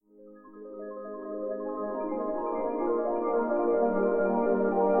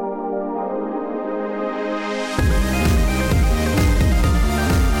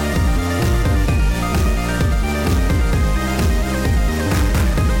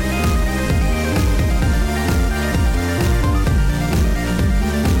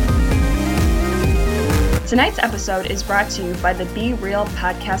Tonight's episode is brought to you by the Be Real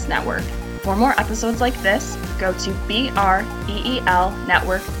Podcast Network. For more episodes like this, go to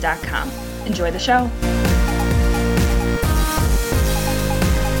BREELnetwork.com. Enjoy the show.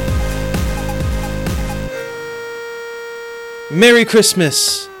 Merry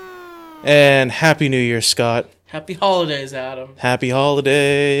Christmas and Happy New Year, Scott. Happy holidays, Adam. Happy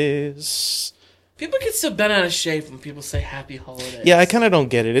holidays. People get so bent out of shape when people say happy holidays. Yeah, I kind of don't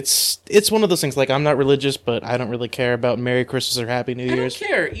get it. It's one of those things, like, I'm not religious, but I don't really care about Merry Christmas or Happy New Year's. I don't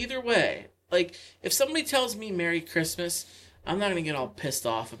care either way. Like, if somebody tells me Merry Christmas, I'm not going to get all pissed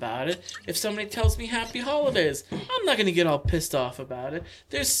off about it. If somebody tells me Happy Holidays, I'm not going to get all pissed off about it.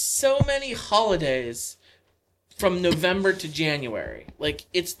 There's so many holidays from November to January. Like,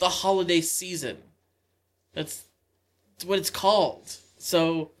 it's the holiday season. That's what it's called.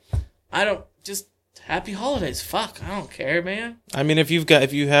 So, I don't just happy holidays. Fuck, I don't care, man. I mean, if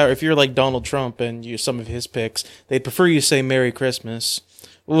you're like Donald Trump and some of his picks, they'd prefer you say Merry Christmas.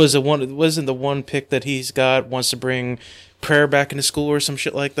 Wasn't the one pick that he's got wants to bring prayer back into school or some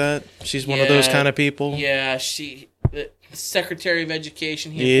shit like that? She's one of those kind of people. Yeah, the Secretary of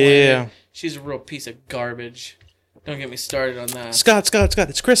Education. She's a real piece of garbage. Don't get me started on that. Scott,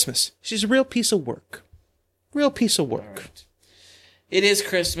 it's Christmas. She's a real piece of work. Real piece of work. Right. It is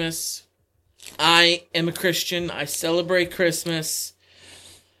Christmas. I am a Christian. I celebrate Christmas.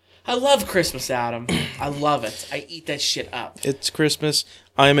 I love Christmas, Adam. I love it. I eat that shit up. It's Christmas.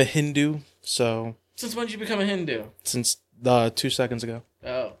 I'm a Hindu, so... Since when did you become a Hindu? Since 2 seconds ago.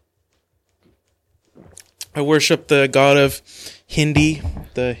 Oh. I worship the god of Hindi,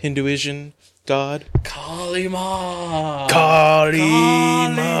 the Hinduisian god. Kali Ma. Kali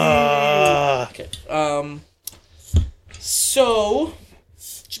Ma. Okay. So,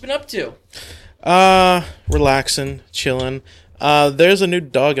 what you been up to? Relaxing, chilling. There's a new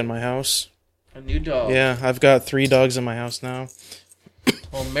dog in my house. A new dog? Yeah, I've got 3 dogs in my house now.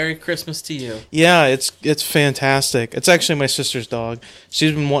 Well, Merry Christmas to you. Yeah, it's fantastic. It's actually my sister's dog.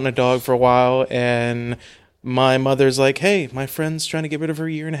 She's been wanting a dog for a while, and my mother's like, hey, my friend's trying to get rid of her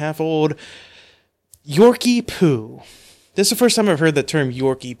 1.5-year-old Yorkie Poo. This is the first time I've heard that term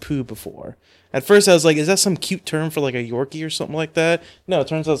Yorkie Poo before. At first I was like, is that some cute term for like a Yorkie or something like that? No, it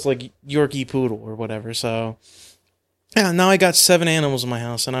turns out it's like Yorkie Poodle or whatever, so... Yeah, now I got 7 animals in my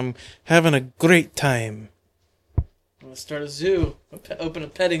house, and I'm having a great time. Let's start a zoo. Open a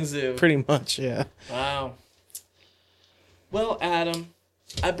petting zoo. Pretty much, yeah. Wow. Well, Adam,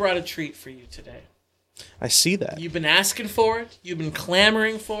 I brought a treat for you today. I see that. You've been asking for it. You've been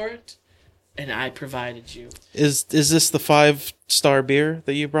clamoring for it. And I provided you. Is this the 5-star beer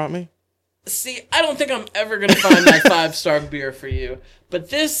that you brought me? See, I don't think I'm ever going to find that 5-star beer for you. But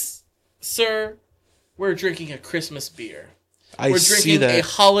this, sir, we're drinking a Christmas beer. We're drinking a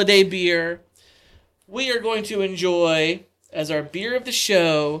holiday beer. We are going to enjoy, as our beer of the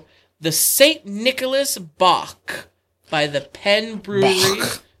show, the St. Nicholas Bock by the Penn Brewery,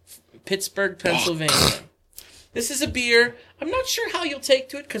 Pittsburgh, Pennsylvania. This is a beer, I'm not sure how you'll take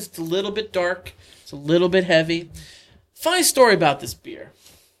to it because it's a little bit dark. It's a little bit heavy. Funny story about this beer.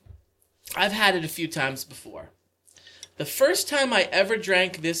 I've had it a few times before. The first time I ever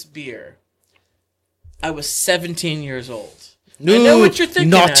drank this beer, I was 17 years old. No, I know what you're thinking,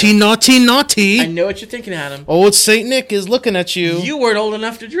 naughty, Adam. naughty. I know what you're thinking, Adam. Old St. Nick is looking at you. You weren't old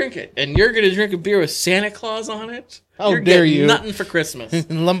enough to drink it, and you're going to drink a beer with Santa Claus on it? How dare you. You're getting nothing for Christmas.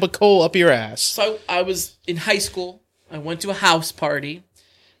 Lump of coal up your ass. So I was in high school. I went to a house party.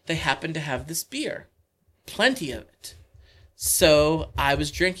 They happened to have this beer. Plenty of it. So I was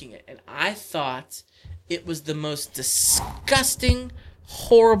drinking it, and I thought it was the most disgusting,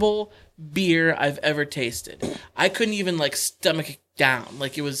 horrible beer I've ever tasted. I couldn't even, stomach it down.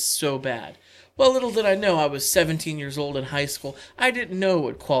 It was so bad. Well, little did I know I was 17 years old in high school. I didn't know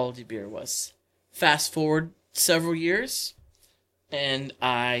what quality beer was. Fast forward several years, and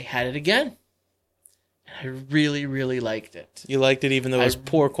I had it again. I really, really liked it. You liked it even though it was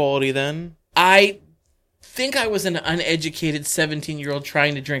poor quality then? I think I was an uneducated 17-year-old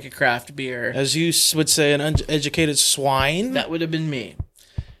trying to drink a craft beer. As you would say, an uneducated swine? That would have been me.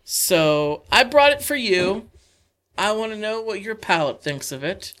 So, I brought it for you. I want to know what your palate thinks of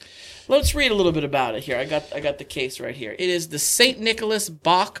it. Let's read a little bit about it here. I got the case right here. It is the St. Nicholas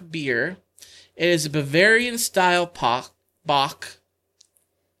Bock beer. It is a Bavarian-style Bock,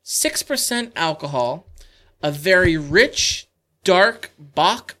 6% alcohol, a very rich, dark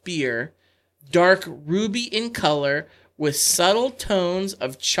Bock beer, dark ruby in color, with subtle tones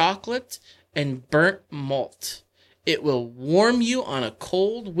of chocolate and burnt malt. It will warm you on a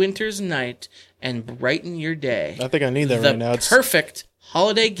cold winter's night and brighten your day. I think I need that right now. It's perfect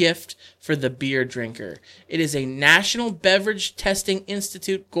holiday gift for the beer drinker. It is a National Beverage Testing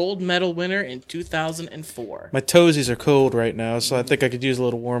Institute gold medal winner in 2004. My toesies are cold right now, so I think I could use a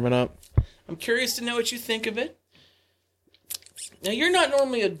little warming up. I'm curious to know what you think of it. Now, you're not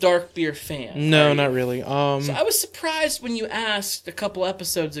normally a dark beer fan. No, not really. So I was surprised when you asked a couple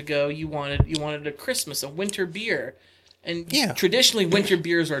episodes ago you wanted a Christmas, a winter beer. And traditionally, winter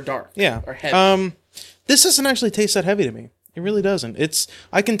beers are dark. Yeah. Or heavy. This doesn't actually taste that heavy to me. It really doesn't.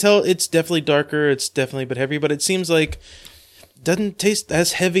 I can tell it's definitely darker. It's definitely a bit heavy, but it seems like it doesn't taste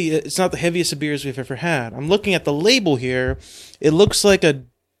as heavy. It's not the heaviest of beers we've ever had. I'm looking at the label here. It looks like a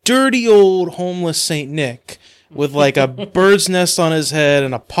dirty old homeless Saint Nick with like a bird's nest on his head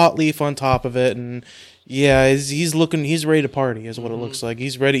and a pot leaf on top of it. And yeah, he's ready to party is what it looks like.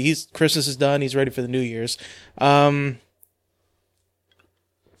 He's ready. Christmas is done. He's ready for the New Year's.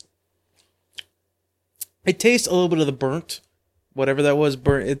 It tastes a little bit of the burnt, whatever that was.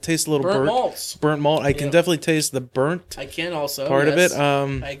 Burnt. It tastes a little burnt. Malts. Burnt malt. I can definitely taste the burnt. I can also part of it.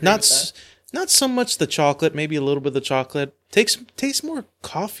 I agree with that. Not so much the chocolate. Maybe a little bit of the chocolate. Tastes more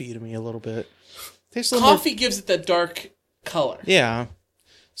coffee to me a little bit. Coffee gives it that dark color. Yeah.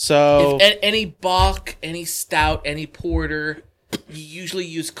 So if any bock, any stout, any porter, you usually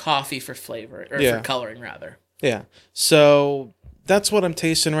use coffee for flavor or for coloring rather. Yeah. So that's what I'm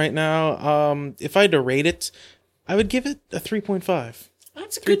tasting right now. If I had to rate it, I would give it a 3.5.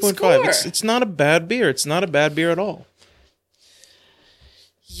 That's a good score. It's not a bad beer. It's not a bad beer at all.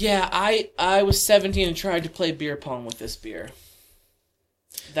 Yeah, I was 17 and tried to play beer pong with this beer.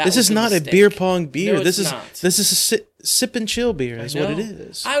 This is not a beer pong beer. No, this is a sip and chill beer. Is what it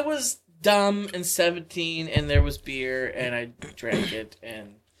is. I was dumb and 17, and there was beer, and I drank it,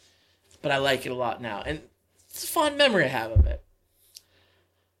 but I like it a lot now, and it's a fond memory I have of it.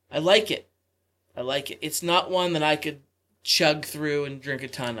 I like it. It's not one that I could chug through and drink a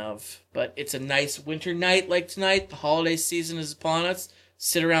ton of, but it's a nice winter night like tonight. The holiday season is upon us.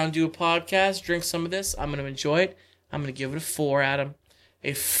 Sit around, do a podcast, drink some of this. I'm going to enjoy it. I'm going to give it a 4, Adam.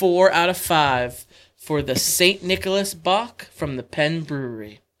 A 4 out of 5 for the St. Nicholas Bock from the Penn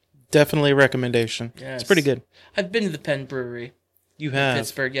Brewery. Definitely a recommendation. Yes. It's pretty good. I've been to the Penn Brewery. You have? In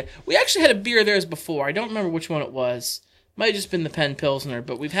Pittsburgh, yeah. We actually had a beer theirs before. I don't remember which one it was. Might have just been the Penn Pilsner,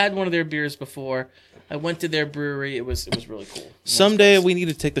 but we've had one of their beers before. I went to their brewery. It was really cool. Someday we need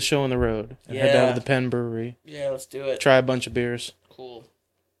to take the show on the road and head down to the Penn Brewery. Yeah, let's do it. Try a bunch of beers. Cool.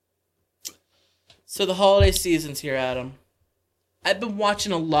 So the holiday season's here, Adam. I've been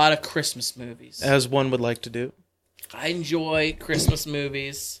watching a lot of Christmas movies. As one would like to do. I enjoy Christmas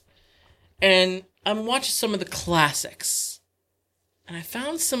movies. And I'm watching some of the classics. And I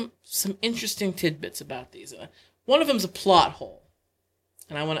found some interesting tidbits about these. One of them's a plot hole.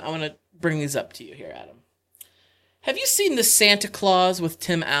 And I want to bring these up to you here, Adam. Have you seen The Santa Claus with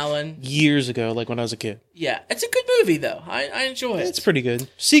Tim Allen? Years ago, like when I was a kid. Yeah, it's a good movie, though. I enjoy it. It's pretty good.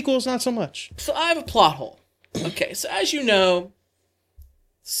 Sequels, not so much. So I have a plot hole. Okay, so as you know,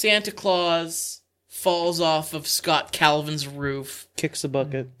 Santa Claus falls off of Scott Calvin's roof. Kicks the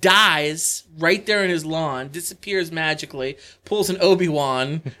bucket. Dies right there in his lawn. Disappears magically. Pulls an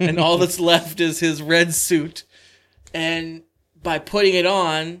Obi-Wan. And all that's left is his red suit. And by putting it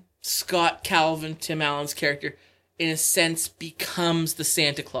on, Scott Calvin, Tim Allen's character, in a sense, becomes the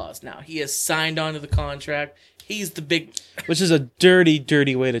Santa Claus now. He has signed on to the contract. He's the big... Which is a dirty,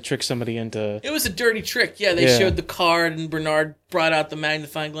 dirty way to trick somebody into... It was a dirty trick. Yeah, they showed the card and Bernard brought out the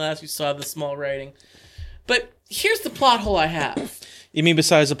magnifying glass. You saw the small writing. But here's the plot hole I have. You mean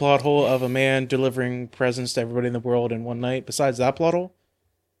besides the plot hole of a man delivering presents to everybody in the world in one night? Besides that plot hole?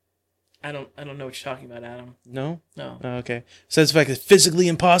 I don't know what you're talking about, Adam. No? No. Oh, okay. Besides the fact it's physically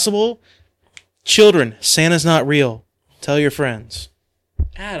impossible? Children, Santa's not real. Tell your friends.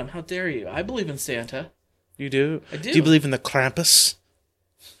 Adam, how dare you? I believe in Santa. You do? I do. Do you believe in the Krampus?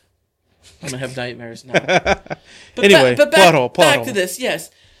 I'm going to have nightmares now. But anyway, plot hole. Back to this,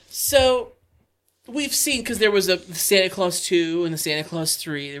 yes. So, we've seen, because there was a Santa Claus 2 and the Santa Claus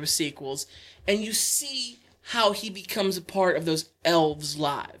 3, there were sequels, and you see how he becomes a part of those elves'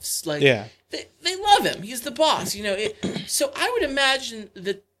 lives. Like, they love him. He's the boss, you know. So I would imagine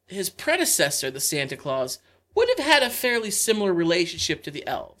that his predecessor, the Santa Claus, would have had a fairly similar relationship to the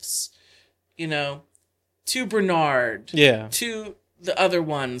elves. You know, to Bernard. Yeah. To the other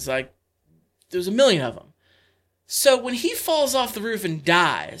ones. Like, there's a million of them. So when he falls off the roof and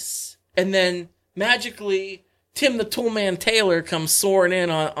dies, and then magically Tim the Toolman Taylor comes soaring in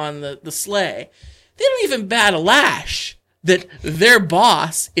on the sleigh, they don't even bat a lash that their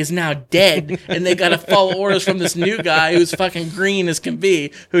boss is now dead and they gotta follow orders from this new guy who's fucking green as can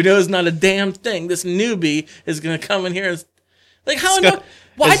be, who knows not a damn thing. This newbie is gonna come in here and... Like,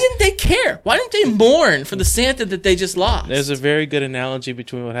 why didn't they care? Why didn't they mourn for the Santa that they just lost? There's a very good analogy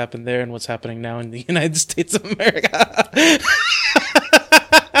between what happened there and what's happening now in the United States of America.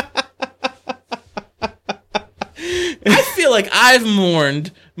 I feel like I've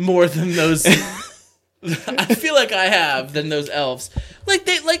mourned more than those. I feel like I have than those elves.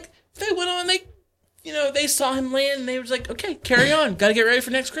 They went on. They saw him land and they was like, okay, carry on. Got to get ready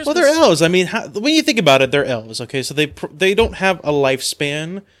for next Christmas. Well, they're elves. I mean, when you think about it, they're elves. Okay, so they don't have a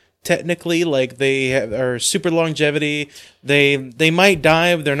lifespan. Technically, like are super longevity. They might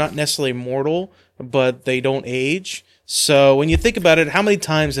die. They're not necessarily mortal, but they don't age. So when you think about it, how many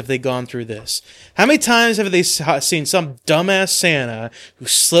times have they gone through this? How many times have they seen some dumbass Santa who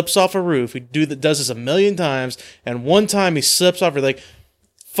slips off a roof? Who does this a million times, and one time he slips off. We're like,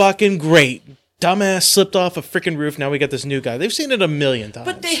 fucking great. Dumbass slipped off a freaking roof. Now we got this new guy. They've seen it a million times.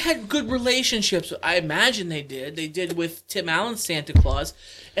 But they had good relationships. I imagine they did. They did with Tim Allen's Santa Claus.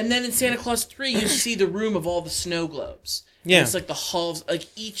 And then in Santa Claus 3, you see the room of all the snow globes. Yeah. And it's like the halls. Like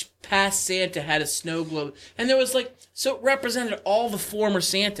each past Santa had a snow globe. And there was so it represented all the former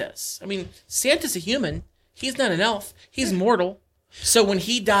Santas. I mean, Santa's a human. He's not an elf. He's mortal. So when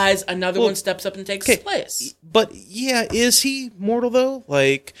he dies, another one steps up and takes his place. But yeah, is he mortal though?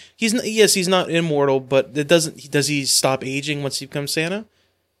 Like he's not immortal, but does he stop aging once he becomes Santa?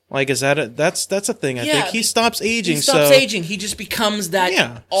 Like that's a thing. I think he stops aging. He stops aging. He just becomes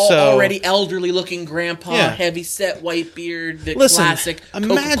that already elderly looking grandpa, heavy set white beard, the classic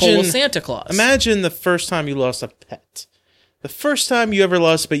Coca-Cola Santa Claus. Imagine the first time you lost a pet. The first time you ever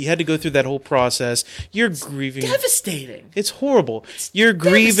lost, but you had to go through that whole process. You're grieving. Devastating. It's horrible. You're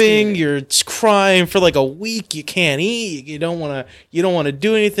grieving. You're crying for like a week. You can't eat. You don't want to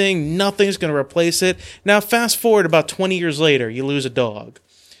do anything. Nothing's going to replace it. Now, fast forward about 20 years later, you lose a dog.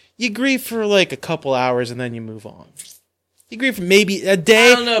 You grieve for like a couple hours and then you move on. You grieve for maybe a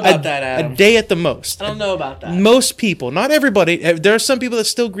day. I don't know about that, Adam. A day at the most. I don't know about that. Most people, not everybody. There are some people that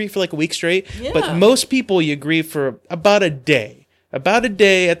still grieve for like a week straight. Yeah. But most people, you grieve for about a day. About a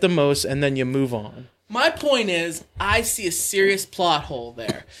day at the most, and then you move on. My point is, I see a serious plot hole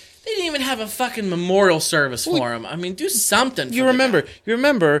there. They didn't even have a fucking memorial service for him. I mean, do something. You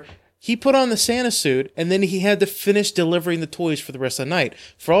remember, he put on the Santa suit, and then he had to finish delivering the toys for the rest of the night.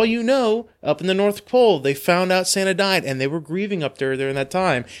 For all you know, up in the North Pole, they found out Santa died, and they were grieving up there during that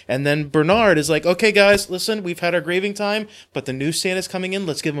time. And then Bernard is like, okay, guys, listen, we've had our grieving time, but the new Santa's coming in.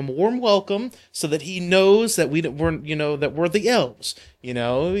 Let's give him a warm welcome so that he knows that we're the elves. You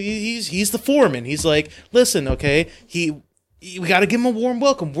know, he's the foreman. He's like, listen, okay, we got to give them a warm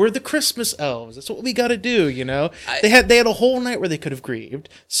welcome. We're the Christmas elves. That's what we got to do, you know? They had a whole night where they could have grieved,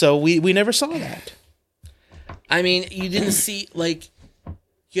 so we never saw that. I mean, you didn't see,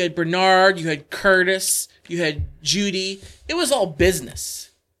 you had Bernard, you had Curtis, you had Judy. It was all business.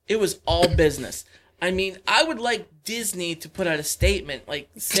 I mean, I would like Disney to put out a statement,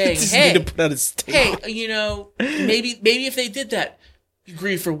 saying, hey, maybe if they did that, you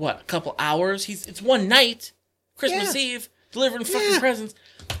grieve for what, a couple hours? It's one night, Christmas Eve. Delivering fucking presents.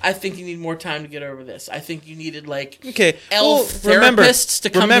 I think you need more time to get over this. I think you needed elf therapists to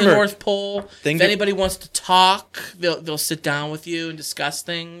come to the North Pole. If anybody wants to talk, they'll sit down with you and discuss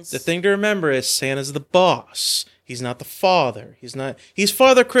things. The thing to remember is Santa's the boss. He's not the father. He's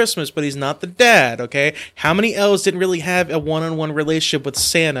Father Christmas, but he's not the dad, okay? How many elves didn't really have a one-on-one relationship with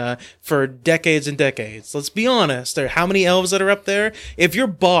Santa for decades and decades? Let's be honest. How many elves that are up there? If you're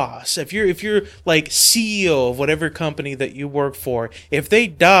boss, if you're like CEO of whatever company that you work for, if they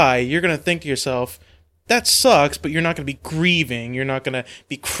die, you're going to think to yourself, that sucks, but you're not going to be grieving. You're not going to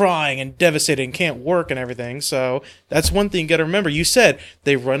be crying and devastated and can't work and everything. So that's one thing you got to remember. You said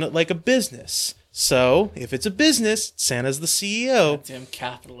they run it like a business. So, if it's a business, Santa's the CEO. Goddamn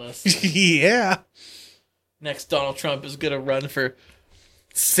capitalist. Yeah. Next, Donald Trump is going to run for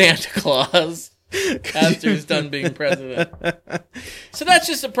Santa Claus after he's done being president. So that's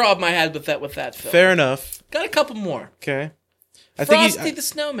just a problem I had with that film. Fair enough. Got a couple more. Okay. Frosty the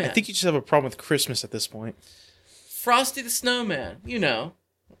Snowman. I think you just have a problem with Christmas at this point. Frosty the Snowman. You know,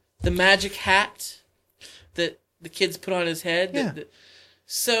 the magic hat that the kids put on his head. Yeah.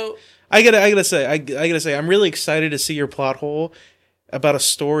 So... I gotta say, I'm really excited to see your plot hole about a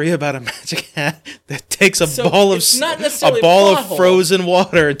story about a magic hat that takes a ball of frozen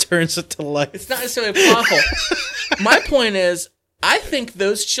water and turns it to life. It's not necessarily a plot hole. My point is, I think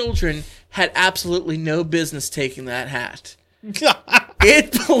those children had absolutely no business taking that hat.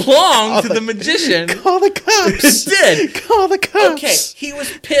 It belonged to the magician. Call the cops. It did. Call the cops. Okay, he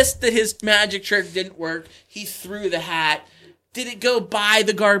was pissed that his magic trick didn't work. He threw the hat. Did it go by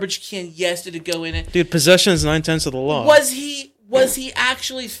the garbage can? Yes. Did it go in it? Dude, possession is 9/10 of the law. Was he Was he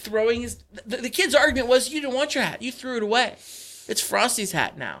actually throwing his... The kid's argument was, you didn't want your hat. You threw it away. It's Frosty's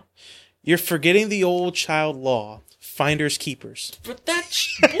hat now. You're forgetting the old child law. Finders keepers. But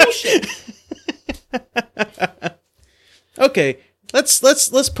that's bullshit. Okay, let's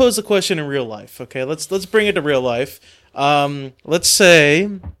pose the question in real life. Okay, let's bring it to real life. Let's say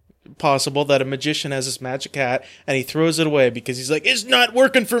possible that a magician has this magic hat and he throws it away because he's like, it's not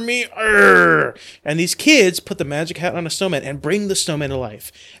working for me. Arrgh! And these kids put the magic hat on a snowman and bring the snowman to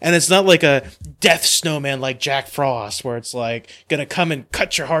life. And it's not like a death snowman like Jack Frost where it's like gonna come and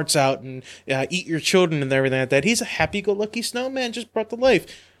cut your hearts out and eat your children and everything like that. He's a happy-go-lucky snowman just brought to life.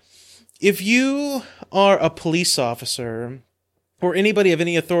 If you are a police officer or anybody of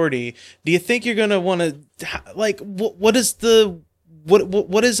any authority, do you think you're gonna want to like what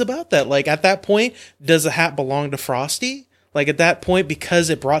is about that? Like at that point, does the hat belong to Frosty? Like at that point,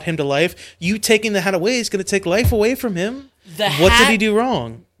 because it brought him to life, you taking the hat away is going to take life away from him. What did he do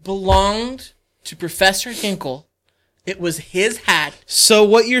wrong? Belonged to Professor Hinkle. It was his hat. So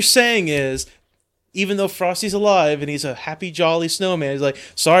what you're saying is, even though Frosty's alive and he's a happy, jolly snowman, he's like,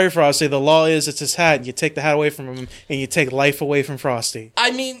 sorry, Frosty, the law is it's his hat. You take the hat away from him and you take life away from Frosty.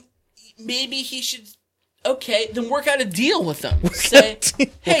 I mean, maybe he should... Okay, then work out a deal with them. Say,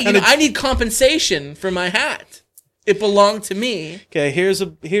 hey, I need compensation for my hat. It belonged to me. Okay, here's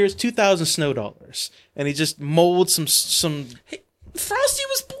 2,000 snow dollars, and he just molds some. Hey, Frosty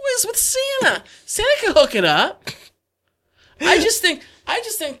was boys with Santa. Santa could hook it up. I just think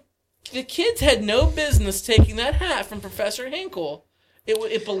the kids had no business taking that hat from Professor Hinkle.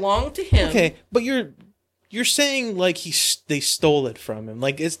 It belonged to him. Okay, but you're saying like they stole it from him.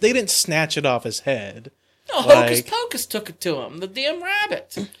 Like they didn't snatch it off his head. No, Hocus Pocus took it to him. The damn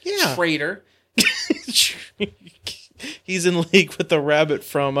rabbit. Yeah. Traitor. He's in league with the rabbit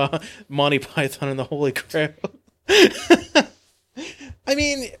from Monty Python and the Holy Grail. I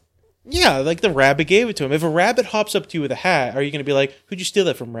mean, yeah, like the rabbit gave it to him. If a rabbit hops up to you with a hat, are you going to be like, who'd you steal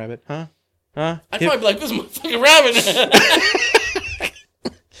that from, rabbit? Huh? I'd probably be like, this is my fucking rabbit.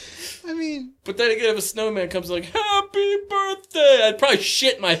 I mean... But then again, if a snowman comes like, happy birthday, I'd probably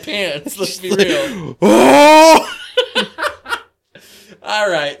shit my pants, let's be real. Oh! All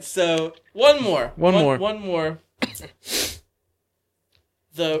right, so one more. One more.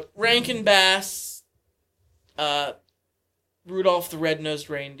 The Rankin Bass, Rudolph the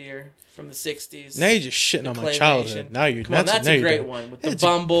Red-Nosed Reindeer from the 60s. Now you're just shitting on my childhood. Now you're... That's a great one. With the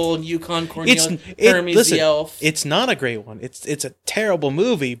Bumble and Yukon Cornelius, Hermes the Elf. It's not a great one. It's a terrible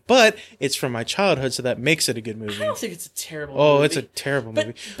movie, but it's from my childhood, so that makes it a good movie. I don't think it's a terrible movie. Oh, it's a terrible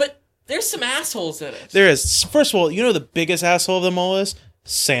movie. But there's some assholes in it. There is. First of all, you know the biggest asshole of them all is?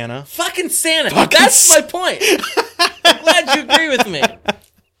 Santa. Fucking Santa. That's my point. I'm glad you agree with me.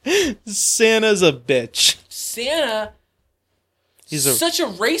 Santa's a bitch. Santa... He's such a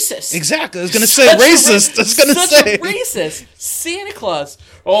racist. Exactly. I was going to say racist. Such a racist. Santa Claus.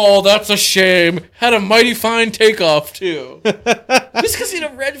 Oh, that's a shame. Had a mighty fine takeoff, too. Just because he had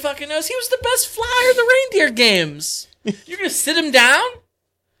a red fucking nose. He was the best flyer in the reindeer games. You're going to sit him down?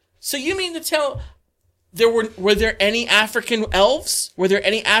 So you mean to tell... Were there any African elves? Were there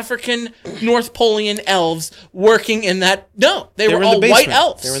any African North Polian elves working in that? No. They were all white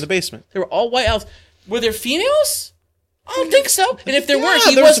elves. They were in the basement. They were all white elves. Were there females? I don't think so. And if there were,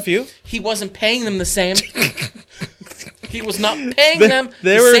 was a few. He wasn't paying them the same. He was not paying them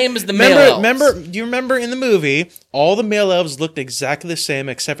the same as the male elves. Do you remember in the movie, all the male elves looked exactly the same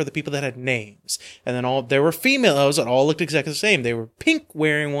except for the people that had names. And then there were female elves that all looked exactly the same. They were pink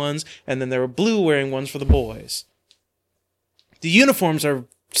wearing ones, and then there were blue wearing ones for the boys. The uniforms are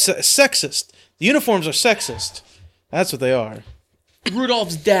sexist. The uniforms are sexist. That's what they are.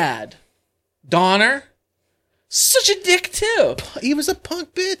 Rudolph's dad, Donner. Such a dick, too. He was a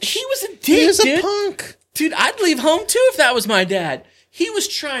punk bitch. He was a dick, He was a punk. Dude, I'd leave home, too, if that was my dad. He was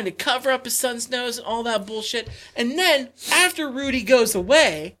trying to cover up his son's nose and all that bullshit. And then, after Rudy goes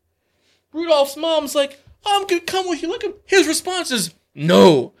away, Rudolph's mom's like, I'm going to come with you. Look, his response is,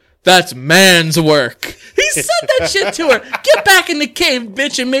 no, that's man's work. He said that shit to her. Get back in the cave,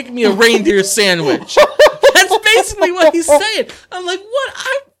 bitch, and make me a reindeer sandwich. That's basically what he's saying. I'm like, what?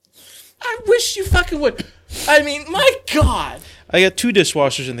 I wish you fucking would. I mean, my God. I got 2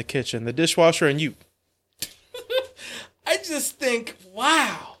 dishwashers in the kitchen. The dishwasher and you. I just think,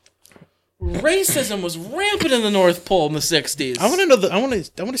 wow. Racism was rampant in the North Pole in the 60s. I want to know. I want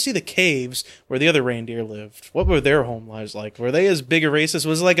to see the caves where the other reindeer lived. What were their home lives like? Were they as big a racist?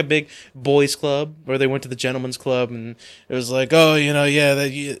 Was it like a big boys' club where they went to the gentleman's club and it was like, oh, do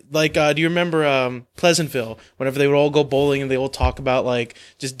you remember Pleasantville? Whenever they would all go bowling and they all talk about like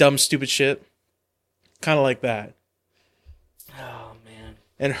just dumb, stupid shit. Kind of like that.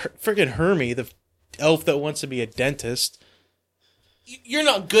 And freaking Hermie, the elf that wants to be a dentist. You're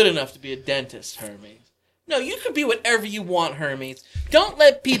not good enough to be a dentist, Hermes. No, you can be whatever you want, Hermes. Don't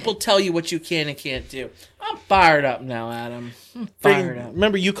let people tell you what you can and can't do. I'm fired up now, Adam. I'm fired up.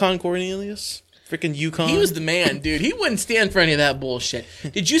 Remember Yukon Cornelius? Freaking Yukon. He was the man, dude. He wouldn't stand for any of that bullshit.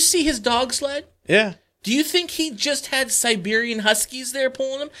 Did you see his dog sled? Yeah. Do you think he just had Siberian Huskies there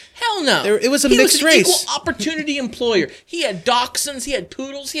pulling him? Hell no. It was a mixed race. He was an equal opportunity employer. He had Dachshunds, he had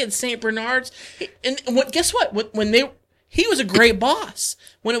Poodles, he had St. Bernards. Guess what? He was a great boss.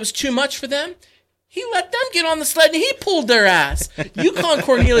 When it was too much for them, he let them get on the sled and he pulled their ass. Yukon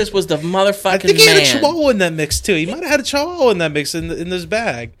Cornelius was the motherfucking man. I think he had a Chihuahua in that mix too. He might have had a Chihuahua in that mix in this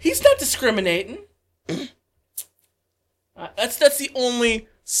bag. He's not discriminating. That's the only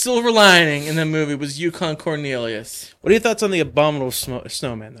silver lining in the movie was Yukon Cornelius. What are your thoughts on the Abominable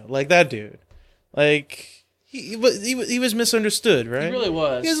Snowman though? Like that dude, like he was misunderstood, right? He really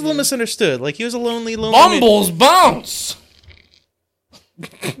was. He was a little misunderstood. Like he was a lonely. Bumbles bounce.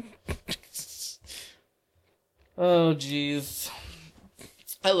 Oh jeez.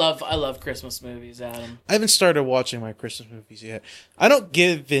 I love Christmas movies, Adam. I haven't started watching my Christmas movies yet. I don't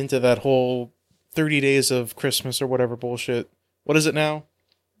give into that whole 30 days of Christmas or whatever bullshit. What is it now?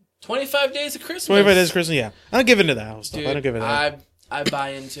 25 days of Christmas. 25 days of Christmas, yeah. I don't give into that whole stuff. Dude, I don't give into that. I buy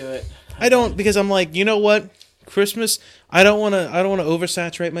into it. I don't, because I'm like, you know what? Christmas, I don't want to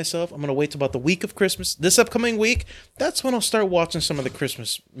oversaturate myself. I'm going to wait till about the week of Christmas. This upcoming week, that's when I'll start watching some of the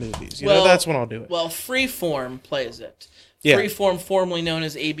Christmas movies. You know, that's when I'll do it. Well, Freeform plays it. Yeah. Freeform, formerly known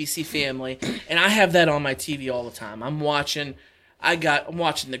as ABC Family, and I have that on my TV all the time. I'm watching The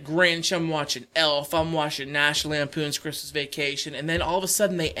Grinch, I'm watching Elf, I'm watching National Lampoon's Christmas Vacation, and then all of a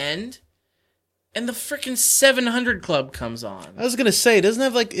sudden they end, and the freaking 700 Club comes on. I was gonna say,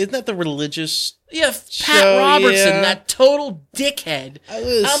 isn't that the religious? Yeah, Pat Robertson, that total dickhead. I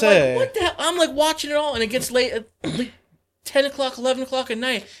was say, like, what the hell? I'm like watching it all, and it gets late, like 10 o'clock, 11 o'clock at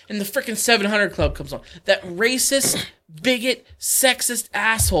night, and the freaking 700 Club comes on. That racist, bigot, sexist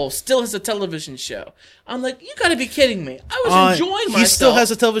asshole still has a television show. I'm like, you gotta be kidding me. I was enjoying myself. He still has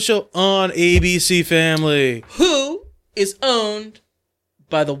a television show on ABC Family. Who is owned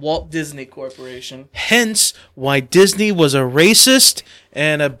by the Walt Disney Corporation. Hence why Disney was a racist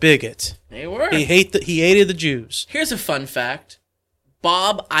and a bigot. They were. He hated the Jews. Here's a fun fact.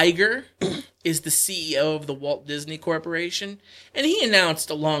 Bob Iger is the CEO of the Walt Disney Corporation, and he announced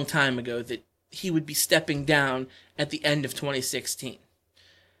a long time ago that he would be stepping down at the end of 2016.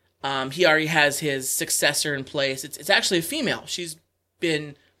 He already has his successor in place. It's actually a female. She's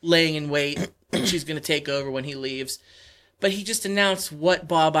been laying in wait. She's going to take over when he leaves. But he just announced what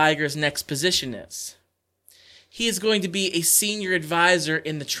Bob Iger's next position is. He is going to be a senior advisor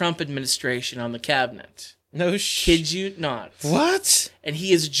in the Trump administration on the cabinet. No Kid you not. What? And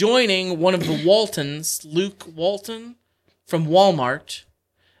he is joining one of the Waltons, Luke Walton, from Walmart,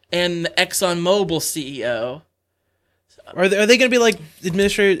 and the ExxonMobil CEO. Are they going to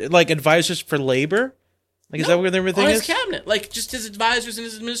be like advisors for labor? Like, is that what everything is? On his cabinet, like just his advisors in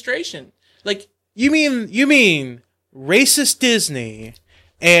his administration. Like you mean racist Disney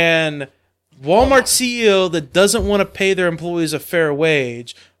and Walmart CEO that doesn't want to pay their employees a fair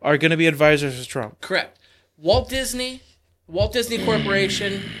wage are going to be advisors to Trump? Correct. Walt Disney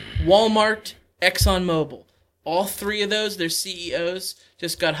Corporation, Walmart, ExxonMobil. All three of those, their CEOs,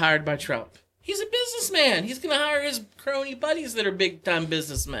 just got hired by Trump. He's a businessman. He's going to hire his crony buddies that are big-time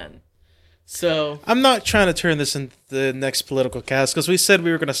businessmen. So I'm not trying to turn this into the next political cast because we said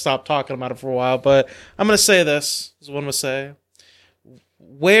we were going to stop talking about it for a while, but I'm going to say this, as one would say.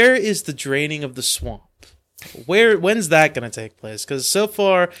 Where is the draining of the swamp? When's that going to take place? Because so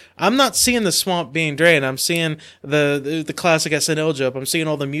far, I'm not seeing the swamp being drained. I'm seeing the classic SNL joke. I'm seeing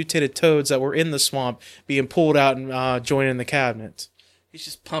all the mutated toads that were in the swamp being pulled out and joining the cabinet. He's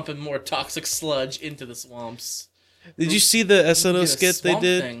just pumping more toxic sludge into the swamps. Did you see the SNL skit they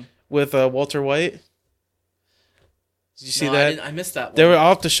did with Walter White? Did you see that? I missed that one. I'll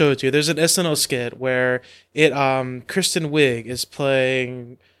have to show it to you. There's an SNL skit where Kristen Wiig is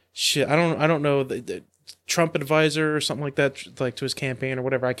playing shit. I don't know the Trump advisor or something like that, like to his campaign or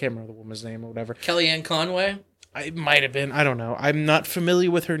whatever. I can't remember the woman's name or whatever. Kellyanne Conway? It might have been. I don't know. I'm not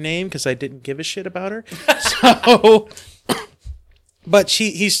familiar with her name because I didn't give a shit about her. So, but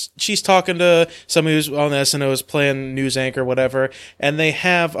she's talking to somebody who's on the SNL, is playing news anchor or whatever, and they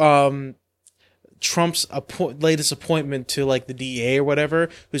have Trump's latest appointment to like the DEA or whatever,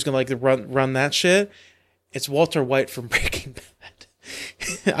 who's gonna like run that shit. It's Walter White from Breaking Bad.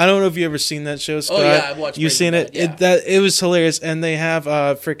 I don't know if you ever seen that show, Scott. Oh yeah, I've watched. You've seen it. Yeah. It was hilarious, and they have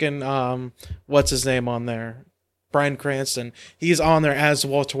freaking what's his name on there? Bryan Cranston. He's on there as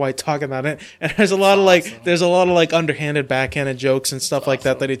Walter White talking about it, and there's a lot of like underhanded, backhanded jokes and stuff like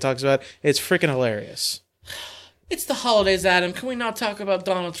that he talks about. It's freaking hilarious. It's the holidays, Adam. Can we not talk about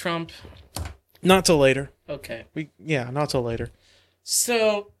Donald Trump? Not till later. Okay. Not till later.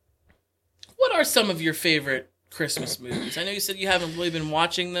 So, what are some of your favorite Christmas movies? I know you said you haven't really been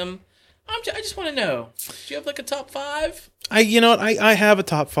watching them. I just want to know. Do you have like a top 5? I have a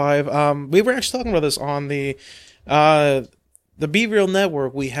top 5. We were actually talking about this on the Be Real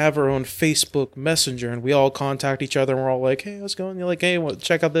Network. We have our own Facebook Messenger, and we all contact each other, and we're all like, "Hey, how's it going?" You're like, "Hey,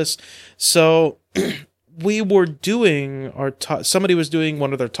 check out this." So we were doing somebody was doing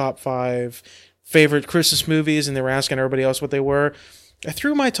one of their top 5 favorite Christmas movies, and they were asking everybody else what they were. I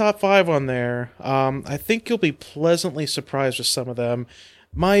threw my top 5 on there. I think you'll be pleasantly surprised with some of them.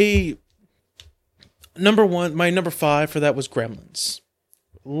 My number 5 for that was Gremlins.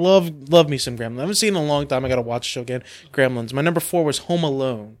 Love me some Gremlins. I haven't seen it in a long time. I gotta watch the show again. Gremlins. My number 4 was Home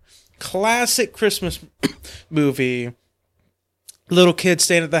Alone. Classic Christmas movie. Little kid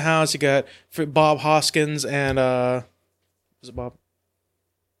staying at the house. You got Bob Hoskins and was it Bob?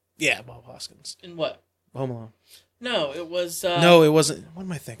 Yeah, Bob Hoskins. In what? Home Alone. No, it was. No, it wasn't. What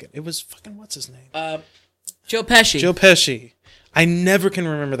am I thinking? It was fucking what's his name? Joe Pesci. Joe Pesci. I never can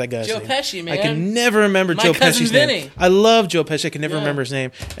remember that guy's name. Joe Pesci, man. I can never remember Joe Pesci's Vinny. name. I love Joe Pesci. I can never remember his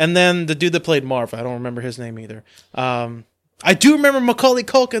name. And then the dude that played Marv, I don't remember his name either. I do remember Macaulay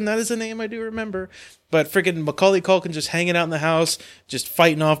Culkin. That is a name I do remember. But freaking Macaulay Culkin just hanging out in the house, just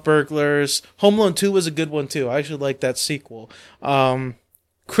fighting off burglars. Home Alone 2 was a good one, too. I actually like that sequel.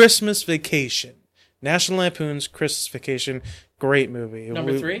 Christmas Vacation. National Lampoon's Christmas Vacation. Great movie.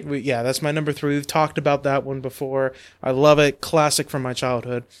 Number 3? Yeah, that's my number 3. We've talked about that one before. I love it. Classic from my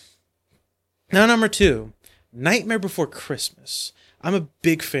childhood. Now, number 2. Nightmare Before Christmas. I'm a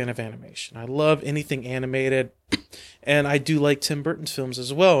big fan of animation. I love anything animated. And I do like Tim Burton's films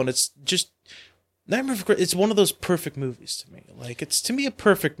as well. And it's just... Nightmare Before Christmas, it's one of those perfect movies to me. Like, it's to me a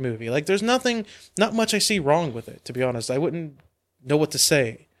perfect movie. Like, there's not much I see wrong with it, to be honest. I wouldn't know what to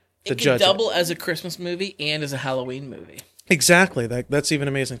say to judge it. It can double as a Christmas movie and as a Halloween movie. Exactly. That's even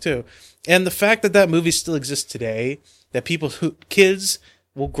amazing too. And the fact that movie still exists today, that kids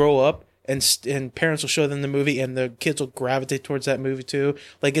will grow up and parents will show them the movie and the kids will gravitate towards that movie too.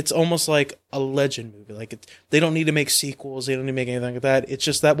 Like, it's almost like a legend movie. Like, they don't need to make sequels. They don't need to make anything like that. It's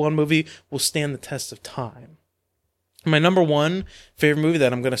just that one movie will stand the test of time. My number 1 favorite movie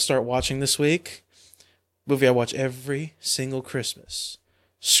that I'm going to start watching this week, movie I watch every single Christmas,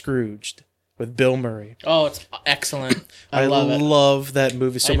 Scrooged. With Bill Murray. Oh, it's excellent. I love that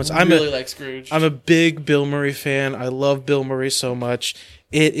movie so much. I really like Scrooge. I'm a big Bill Murray fan. I love Bill Murray so much.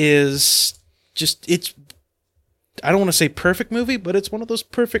 It is just, I don't want to say perfect movie, but it's one of those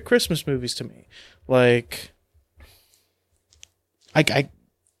perfect Christmas movies to me. Like,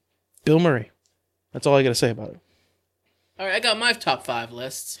 Bill Murray. That's all I got to say about it. All right, I got my top 5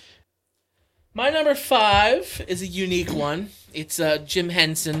 lists. My number 5 is a unique one. It's Jim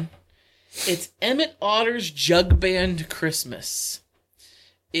Henson. It's Emmett Otter's Jug Band Christmas.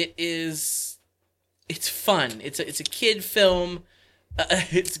 It's fun. It's a kid film.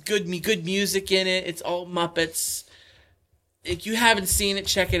 It's good music in it. It's all Muppets. If you haven't seen it,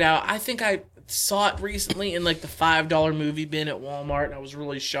 check it out. I think I saw it recently in like the $5 movie bin at Walmart, and I was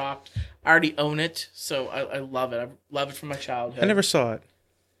really shocked. I already own it, so I love it. I love it from my childhood. I never saw it.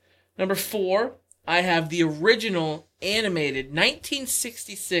 Number 4, I have the original animated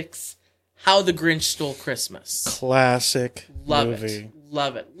 1966 How the Grinch Stole Christmas. Classic movie.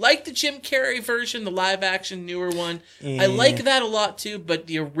 Love it. Like the Jim Carrey version, the live action newer one. I like that a lot too, but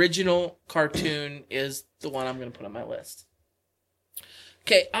the original cartoon is the one I'm going to put on my list.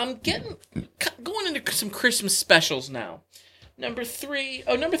 Okay, I'm going into some Christmas specials now. Number 3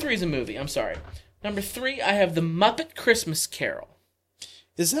 is a movie. I'm sorry. Number 3, I have The Muppet Christmas Carol.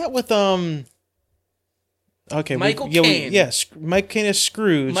 Is that with Okay, Michael Caine. Yes, Mike Caine is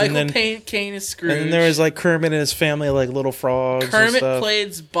Scrooge. Caine is Scrooge. And then there was like Kermit and his family, like little frogs. Kermit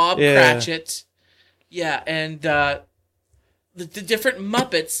plays Bob Cratchit. Yeah, and the different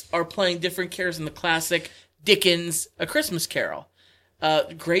Muppets are playing different characters in the classic Dickens A Christmas Carol.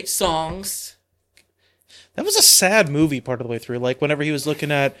 Great songs. That was a sad movie part of the way through. Like, whenever he was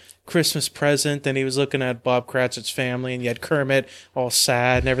looking at Christmas Present and he was looking at Bob Cratchit's family, and you had Kermit all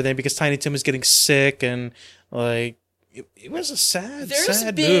sad and everything because Tiny Tim was getting sick, and like, it was a sad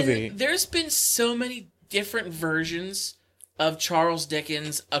movie. There's been so many different versions of Charles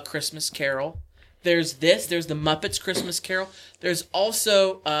Dickens' A Christmas Carol. There's the Muppets Christmas Carol. There's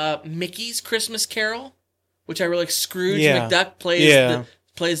also Mickey's Christmas Carol, which I really like. Scrooge McDuck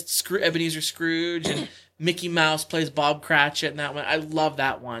plays Ebenezer Scrooge, and Mickey Mouse plays Bob Cratchit in that one. I love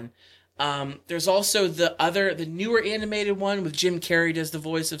that one. There's also the newer animated one with Jim Carrey does the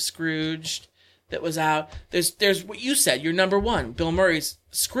voice of Scrooge that was out. There's what you said, your number one, Bill Murray's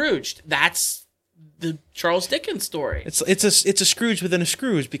Scrooged. That's the Charles Dickens story. It's a Scrooge within a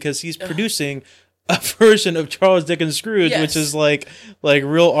Scrooge because he's producing a version of Charles Dickens' Scrooge, which is like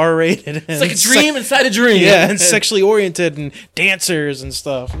real R-rated. It's like a dream inside a dream. Yeah, and sexually oriented and dancers and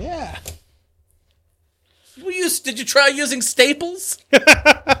stuff. Yeah. Did you try using staples?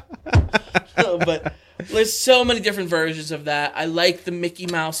 But there's so many different versions of that. I like the Mickey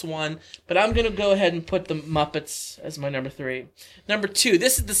Mouse one, but I'm going to go ahead and put the Muppets as my number 3. Number 2,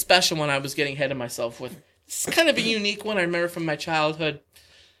 this is the special one I was getting ahead of myself with. This is kind of a unique one I remember from my childhood.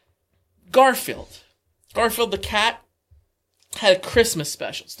 Garfield the cat had a Christmas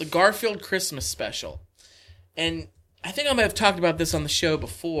special. It's the Garfield Christmas special. And I think I might have talked about this on the show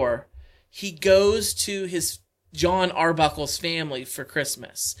before. He goes to his John Arbuckle's family for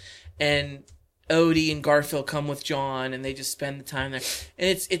Christmas. And Odie and Garfield come with John, and they just spend the time there. And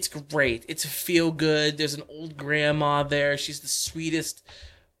it's great. It's a feel good. There's an old grandma there. She's the sweetest,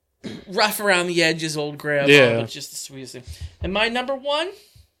 rough around the edges old grandma, but just the sweetest thing. And my number 1,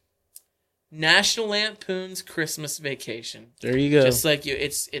 National Lampoon's Christmas Vacation. There you go. Just like you,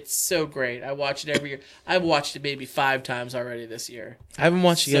 it's so great. I watch it every year. I've watched it maybe 5 times already this year. I haven't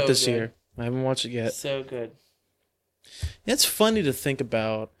watched it yet this year. I haven't watched it yet. So good. It's funny to think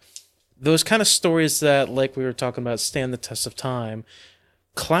about those kind of stories that, like we were talking about, stand the test of time.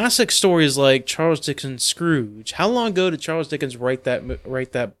 Classic stories like Charles Dickens' Scrooge. How long ago did Charles Dickens write that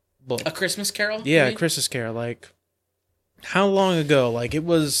book? A Christmas Carol? Yeah, A Christmas Carol. Like, how long ago? Like, it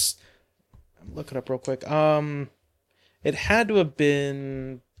was... Look it up real quick. It had to have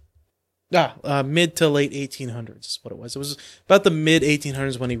been mid to late 1800s is what it was. It was about the mid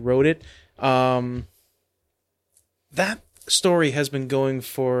 1800s when he wrote it. That story has been going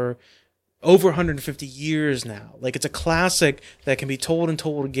for over 150 years now. Like, it's a classic that can be told and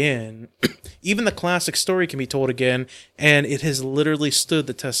told again. Even the classic story can be told again, and it has literally stood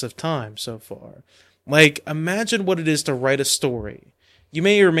the test of time so far. Like, imagine what it is to write a story. You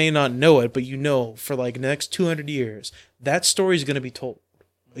may or may not know it, but you know for like the next 200 years, that story is going to be told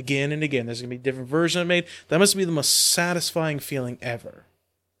again and again. There's going to be different versions made. That must be the most satisfying feeling ever.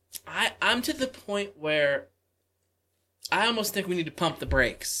 I'm to the point where I almost think we need to pump the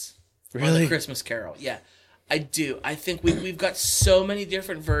brakes on Really? the Christmas Carol. Yeah, I do. I think we've got so many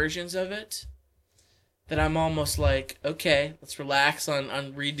different versions of it that I'm almost like, okay, let's relax on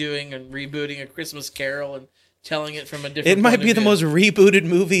redoing and rebooting A Christmas Carol and telling it from a different. It might be the most rebooted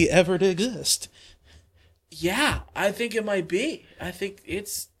movie ever to exist. Yeah, I think it might be. I think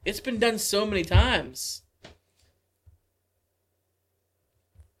it's been done so many times.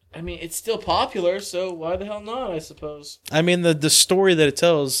 I mean, it's still popular, so why the hell not, I suppose. I mean, the story that it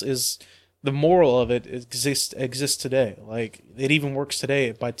tells is, the moral of it exists today. Like, it even works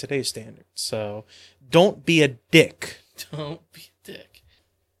today by today's standards. So, don't be a dick. Don't be a dick.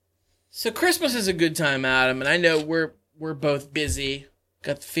 So Christmas is a good time, Adam, and I know we're both busy.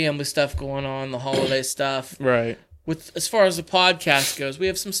 Got the family stuff going on, the holiday stuff. Right. As far as the podcast goes, we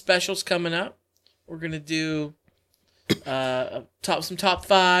have some specials coming up. We're gonna do some top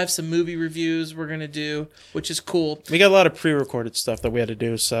 5, some movie reviews we're gonna do, which is cool. We got a lot of pre-recorded stuff that we had to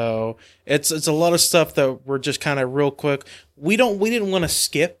do, so it's a lot of stuff that we're just kind of real quick. We didn't want to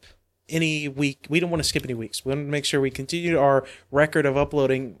skip any week. We didn't want to skip any weeks. We wanted to make sure we continued our record of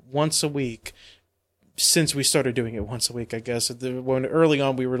uploading once a week since we started doing it once a week, I guess. When early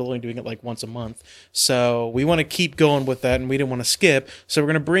on we were only doing it like once a month. So we want to keep going with that, and we didn't want to skip. So we're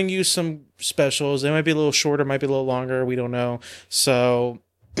going to bring you some specials. They might be a little shorter, might be a little longer. We don't know. So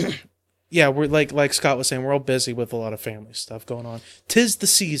yeah, we're like Scott was saying, we're all busy with a lot of family stuff going on. 'Tis the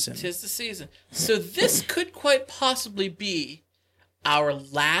season. So this could quite possibly be our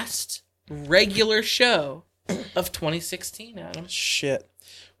last regular show of 2016, Adam. Shit.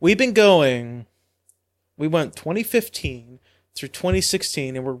 We went 2015 through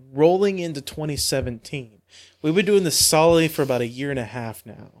 2016, and we're rolling into 2017. We've been doing this solidly for about a year and a half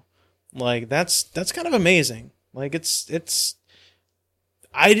now. Like, that's kind of amazing. Like, it's to be honest,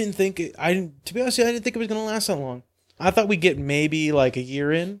 I didn't think it was going to last that long. I thought we'd get maybe like a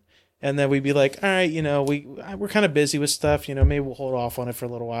year in, and then we'd be like, all right, we're kind of busy with stuff, maybe we'll hold off on it for a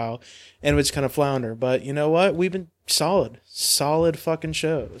little while, and we'd just kind of flounder. But you know what? We've been solid fucking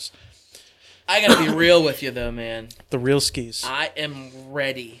shows. I gotta be real with you though, man. The real skis. I am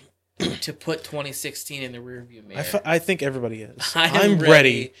ready to put 2016 in the rearview mirror. I think everybody is. I'm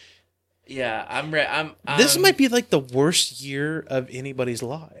ready. Yeah, I'm This might be like the worst year of anybody's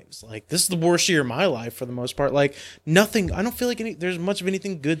lives. Like, this is the worst year of my life for the most part. Like, nothing. I don't feel like there's much of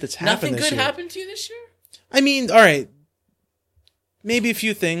anything good that's happened this year. Nothing good happened to you this year? I mean, all right. Maybe a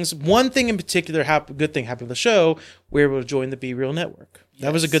few things. One thing in particular, good thing happened to the show. We were able to join the Be Real Network. Yes.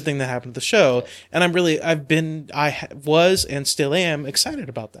 That was a good thing that happened to the show. Yes. And I was and still am excited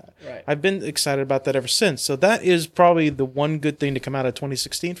about that. Right. I've been excited about that ever since. So that is probably the one good thing to come out of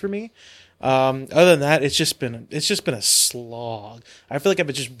 2016 for me. Other than that, it's just been a slog. I feel like I've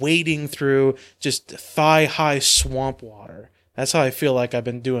been just wading through just thigh-high swamp water. That's how I feel like I've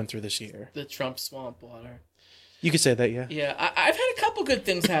been doing through this year. The Trump swamp water. You could say that, yeah. Yeah, I've had a couple good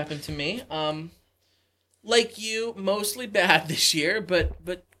things happen to me. Like you, mostly bad this year, but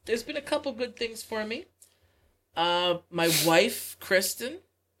there's been a couple good things for me. My wife, Kristen,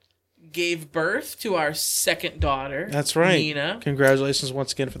 gave birth to our second daughter. That's right. Nina. Congratulations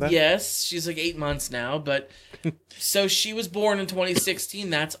once again for that. Yes, she's like 8 months now, but so she was born in 2016.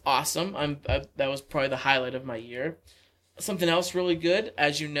 That's awesome. That was probably the highlight of my year. Something else really good,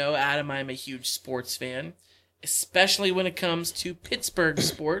 as you know, Adam, I'm a huge sports fan. Especially when it comes to Pittsburgh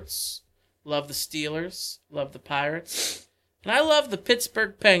sports. Love the Steelers. Love the Pirates. And I love the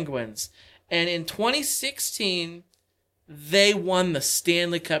Pittsburgh Penguins. And in 2016, they won the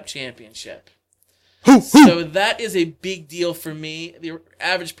Stanley Cup Championship. So that is a big deal for me. The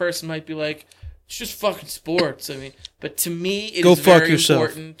average person might be like, it's just fucking sports. I mean, but to me, it is very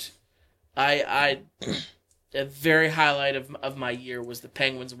important. A very highlight of my year was the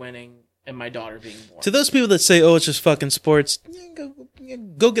Penguins winning and my daughter being born. To those people that say, "Oh, it's just fucking sports,"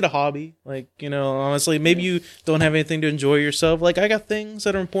 go get a hobby. Like, honestly, maybe you don't have anything to enjoy yourself. Like, I got things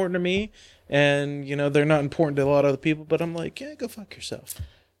that are important to me, and they're not important to a lot of other people. But I'm like, yeah, go fuck yourself.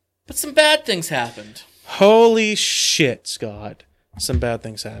 But some bad things happened. Holy shit, Scott! Some bad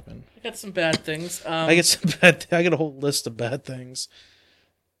things happened. I got some bad things. I got a whole list of bad things.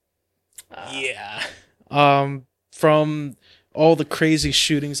 Yeah. From all the crazy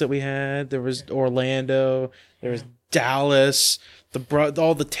shootings that we had. There was Orlando. There was Dallas.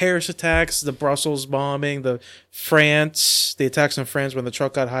 All the terrorist attacks. The Brussels bombing. The attacks in France when the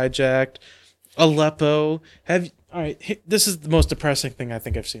truck got hijacked. Aleppo. All right. This is the most depressing thing I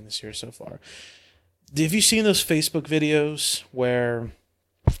think I've seen this year so far. Have you seen those Facebook videos where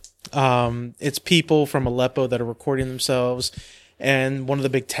it's people from Aleppo that are recording themselves, and one of the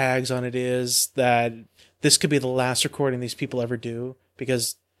big tags on it is that this could be the last recording these people ever do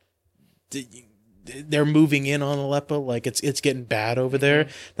because they're moving in on Aleppo. Like, it's getting bad over there.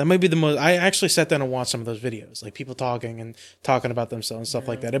 That might be the most. I actually sat down and watched some of those videos, like people talking about themselves and stuff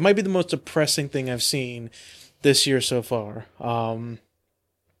like that. It might be the most depressing thing I've seen this year so far.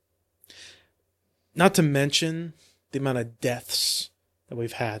 Not to mention the amount of deaths that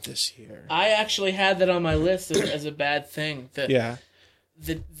we've had this year. I actually had that on my list as a bad thing. Yeah.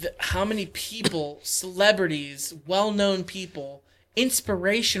 How many people, celebrities, well-known people,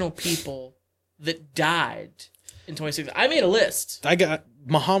 inspirational people that died in 2016. I made a list. I got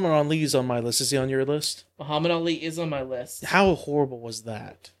Muhammad Ali's on my list. Is he on your list? Muhammad Ali is on my list. How horrible was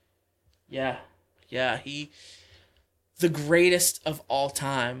that? Yeah. The greatest of all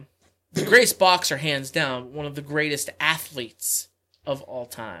time. The greatest boxer, hands down. One of the greatest athletes of all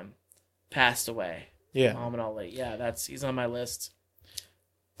time passed away. Yeah. Muhammad Ali. Yeah, he's on my list.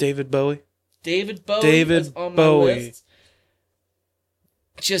 David Bowie is on my list.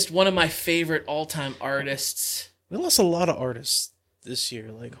 Just one of my favorite all-time artists. We lost a lot of artists this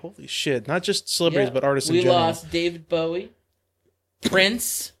year. Like, holy shit. Not just celebrities, but artists in general. We lost David Bowie.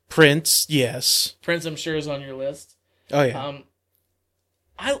 Prince, yes. Prince, I'm sure, is on your list. Oh, yeah.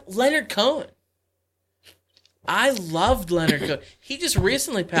 Leonard Cohen. I loved Leonard Cohen. He just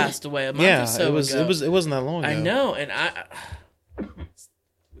recently passed away a month or so ago. It wasn't that long ago. I know, and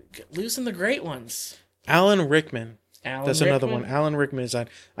losing the great ones. Alan Rickman. That's another one. Alan Rickman is on.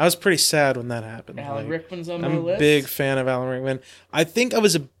 I was pretty sad when that happened. Alan Rickman's on my list. I'm a big fan of Alan Rickman. I think I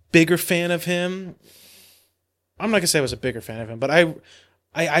was a bigger fan of him. I'm not gonna say I was a bigger fan of him, but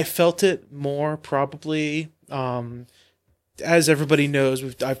I felt it more probably. As everybody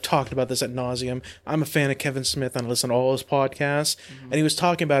knows, I've talked about this ad nauseum. I'm a fan of Kevin Smith and I listen to all his podcasts. And he was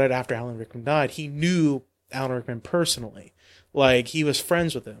talking about it after Alan Rickman died. He knew Alan Rickman personally. Like, he was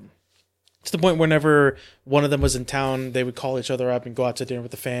friends with him. To the point whenever one of them was in town, they would call each other up and go out to dinner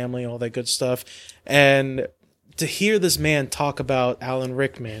with the family, all that good stuff. And to hear this man talk about Alan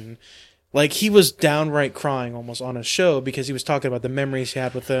Rickman, like, he was downright crying almost on his show because he was talking about the memories he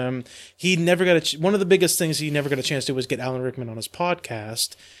had with him. He never got one of the biggest things he never got a chance to do was get Alan Rickman on his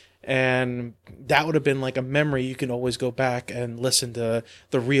podcast. And that would have been like a memory. You can always go back and listen to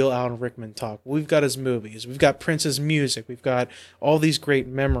the real Alan Rickman talk. We've got his movies. We've got Prince's music. We've got all these great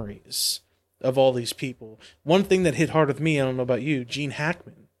memories of all these people. One thing that hit hard with me, I don't know about you, Gene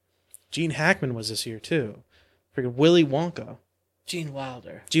Hackman. Gene Hackman was this year too. Freaking Willy Wonka. Gene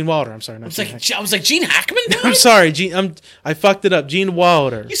Wilder. Gene Wilder, I'm sorry. I was like, Gene Hackman died? I'm sorry, I fucked it up. Gene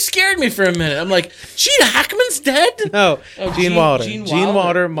Wilder. You scared me for a minute. I'm like, Gene Hackman's dead? No, Gene Wilder. Gene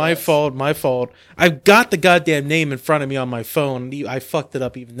Wilder, my fault. I've got the goddamn name in front of me on my phone. I fucked it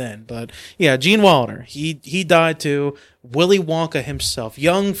up even then. But yeah, Gene Wilder. He died too. Willy Wonka himself,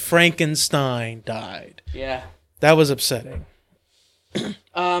 young Frankenstein, died. Yeah. That was upsetting.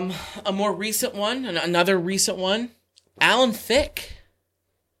 A more recent one, another recent one. Alan Thicke.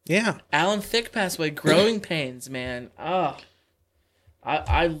 Yeah. Alan Thicke passed away. Growing Pains, man. Oh.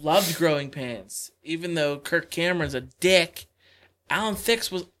 I loved Growing Pains. Even though Kirk Cameron's a dick, Alan Thicke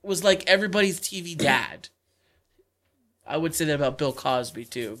was like everybody's TV dad. I would say that about Bill Cosby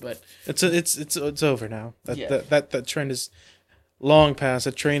too, but it's over now. That trend is long past.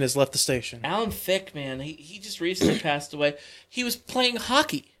 That train has left the station. Alan Thicke, man, he just recently passed away. He was playing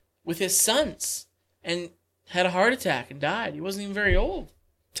hockey with his sons and had a heart attack and died. He wasn't even very old.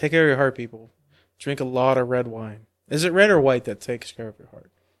 Take care of your heart, people. Drink a lot of red wine. Is it red or white that takes care of your heart?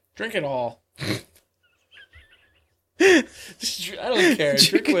 Drink it all. I don't care.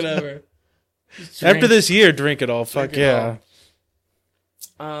 Drink whatever. After this year, drink it all. Fuck yeah.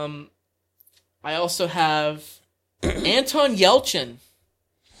 I also have Anton Yelchin.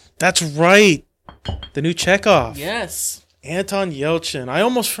 That's right. The new Chekhov. Yes. Anton Yelchin. I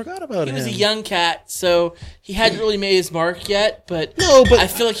almost forgot about him. He was a young cat, so he hadn't really made his mark yet, but I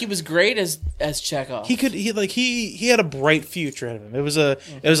feel like he was great as Chekhov. He had a bright future ahead of him. It was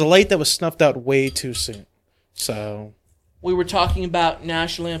a light that was snuffed out way too soon. So we were talking about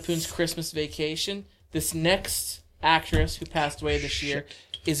National Lampoon's Christmas Vacation. This next actress who passed away this year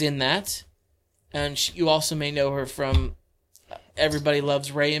is in that. And you also may know her from Everybody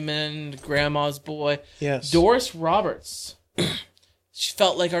Loves Raymond, Grandma's Boy. Yes. Doris Roberts. She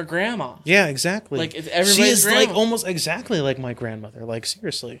felt like our grandma. Yeah, exactly. Like everybody's she is grandma. like almost exactly like my grandmother. Like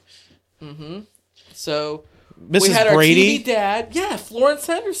seriously. Mm-hmm. So Mrs. we had Brady, our TV dad. Yeah, Florence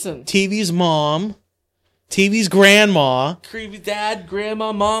Henderson. TV's mom. TV's grandma. Creepy dad,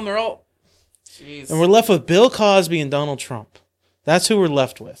 grandma, mom. They're all. Jeez. And we're left with Bill Cosby and Donald Trump. That's who we're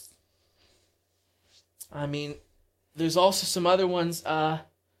left with. I mean, there's also some other ones. Who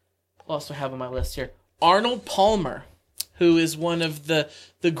else do I have on my list here? Arnold Palmer, who is one of the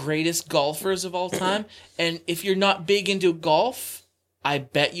greatest golfers of all time. And if you're not big into golf, I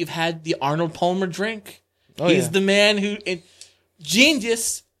bet you've had the Arnold Palmer drink. Oh, He's the man who...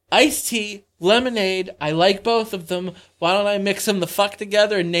 Genius, iced tea, lemonade. I like both of them. Why don't I mix them the fuck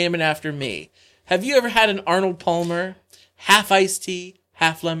together and name it after me? Have you ever had an Arnold Palmer? Half iced tea,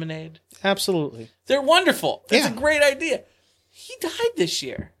 half lemonade? Absolutely. They're wonderful. That's a great idea. He died this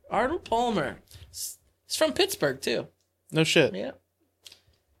year. Arnold Palmer. He's from Pittsburgh, too. No shit. Yeah.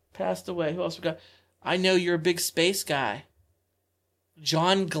 Passed away. Who else we got? I know you're a big space guy.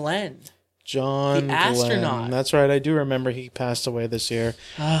 John Glenn. John the astronaut. Glenn. That's right. I do remember he passed away this year.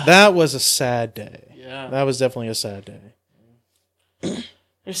 That was a sad day. Yeah. That was definitely a sad day.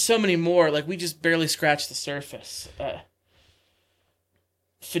 There's so many more. Like, we just barely scratched the surface.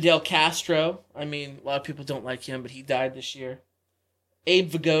 Fidel Castro. I mean, a lot of people don't like him, but he died this year. Abe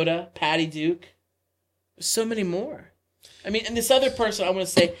Vigoda, Patty Duke. There's so many more. I mean, and this other person, I want to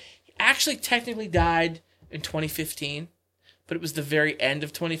say, actually technically died in 2015, but it was the very end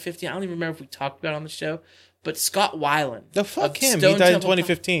of 2015. I don't even remember if we talked about it on the show, but Scott Weiland. No, fuck him. He died in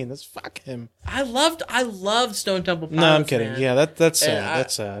 2015. That's fuck him. I loved Stone Temple Pilots. No, I'm kidding. Man. Yeah, that's sad.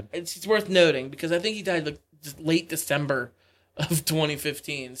 That's sad. It's worth noting because I think he died like late December of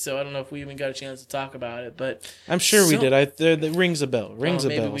 2015, so I don't know if we even got a chance to talk about it, but I'm sure we did. It rings a bell. Rings a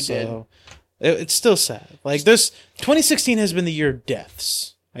maybe bell. We so it's still sad. Like 2016 has been the year of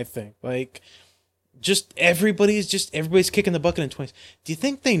deaths. I think like everybody's kicking the bucket in 20. Do you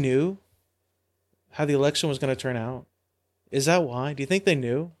think they knew how the election was going to turn out? Is that why? Do you think they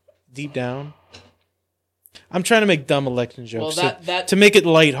knew deep down? I'm trying to make dumb election jokes to make it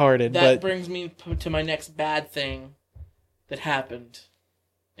lighthearted. That brings me to my next bad thing that happened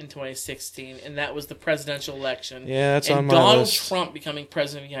in 2016, and that was the presidential election. Yeah, that's on my Donald list. Trump becoming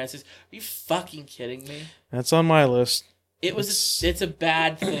president of the United States. Are you fucking kidding me? That's on my list. It's a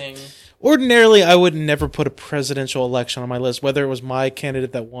bad thing. Ordinarily, I would never put a presidential election on my list, whether it was my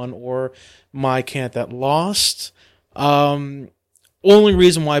candidate that won or my candidate that lost. Only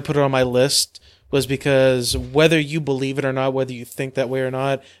reason why I put it on my list was because whether you believe it or not, whether you think that way or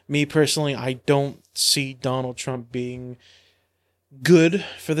not, me personally, I don't see Donald Trump being good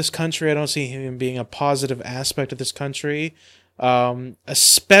for this country. I don't see him being a positive aspect of this country,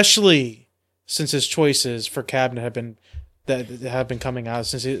 especially since his choices for cabinet have been coming out,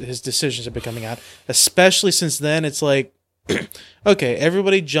 since his decisions have been coming out. Especially since then, it's like, okay,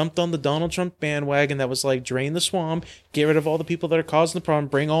 everybody jumped on the Donald Trump bandwagon that was like, drain the swamp, get rid of all the people that are causing the problem,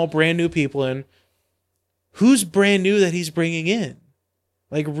 bring all brand new people in. Who's brand new that he's bringing in?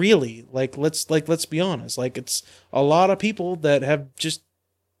 Like, really? Let's be honest. Like, it's a lot of people that have just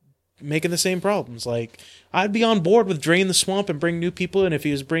making the same problems. Like, I'd be on board with drain the swamp and bring new people in if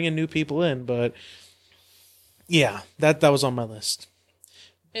he was bringing new people in, but yeah, that was on my list.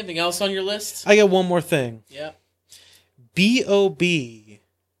 Anything else on your list? I got one more thing. Yeah. B.O.B.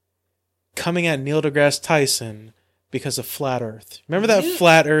 coming at Neil deGrasse Tyson because of flat Earth. Remember that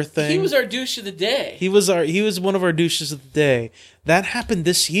flat Earth thing? He was our douche of the day. He was one of our douches of the day. That happened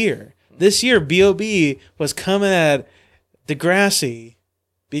this year. This year, B.O.B. was coming at Degrassi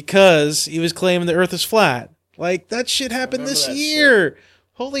because he was claiming the Earth is flat. Like, that shit happened this year. Shit.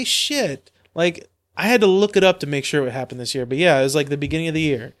 Holy shit. Like, I had to look it up to make sure it happened this year. But yeah, it was like the beginning of the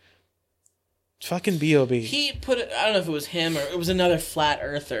year. Fucking B.O.B. He put it, I don't know if it was him or it was another flat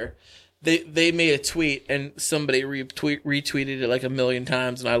earther. They made a tweet and somebody retweeted it like 1 million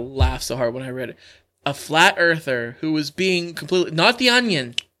times, and I laughed so hard when I read it. A flat earther who was being completely, not The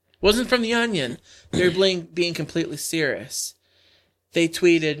Onion, wasn't from The Onion. They were being completely serious. They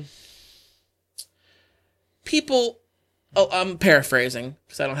tweeted, people, I'm paraphrasing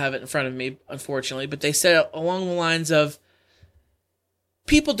because I don't have it in front of me, unfortunately, but they said along the lines of,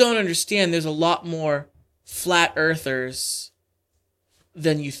 people don't understand there's a lot more flat earthers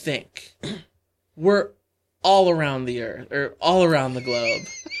than you think. We're all around the earth, or all around the globe.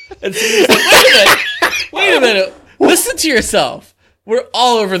 And so he's like, wait a minute. Listen to yourself. We're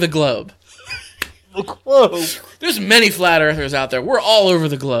all over the globe. The globe. There's many flat earthers out there. We're all over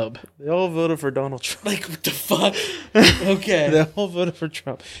the globe. They all voted for Donald Trump. Like, what the fuck? Okay. They all voted for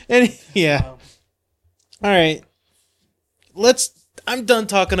Trump. And yeah. Wow. All right. I'm done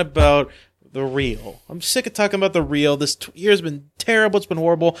talking about the real. I'm sick of talking about the real. This year's been terrible. It's been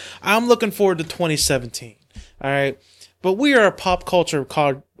horrible. I'm looking forward to 2017. All right. But we are a pop culture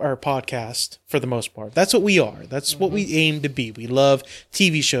podcast for the most part. That's what we are. That's what we aim to be. We love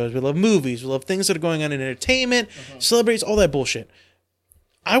TV shows. We love movies. We love things that are going on in entertainment, celebrities, all that bullshit.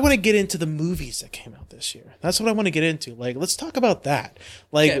 I want to get into the movies that came out this year. That's what I want to get into. Like, let's talk about that.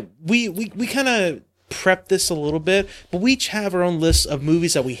 Like, okay. we kind of prep this a little bit, but we each have our own lists of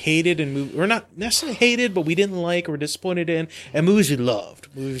movies that we hated and or not necessarily hated, but we didn't like or were disappointed in, and movies we loved,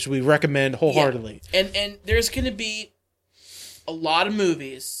 movies we recommend wholeheartedly. Yeah. And there's going to be a lot of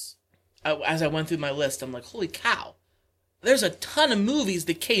movies. As I went through my list, I'm like, holy cow. There's a ton of movies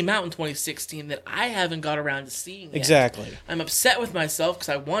that came out in 2016 that I haven't got around to seeing yet. Exactly. I'm upset with myself because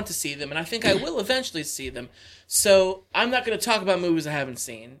I want to see them, and I think I will eventually see them. So I'm not going to talk about movies I haven't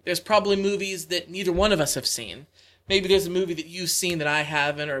seen. There's probably movies that neither one of us have seen. Maybe there's a movie that you've seen that I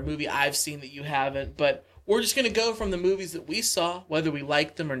haven't, or a movie I've seen that you haven't. But we're just going to go from the movies that we saw, whether we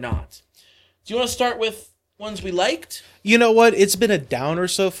liked them or not. Do you want to start with ones we liked? You know what? It's been a downer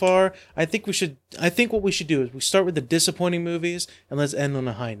so far. I think what we should do is we start with the disappointing movies and let's end on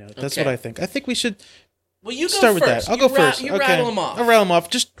a high note. That's what I think. I think we should you go start first. with that. I'll go first. You rattle them off. I'll rattle them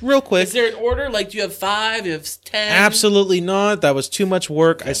off just real quick. Is there an order? Like, do you have 5? Do you have 10? Absolutely not. That was too much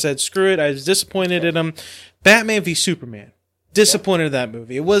work. Okay. I said, screw it. I was disappointed in them. Batman v Superman. Disappointed in that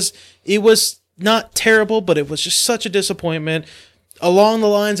movie. It was not terrible, but it was just such a disappointment. Along the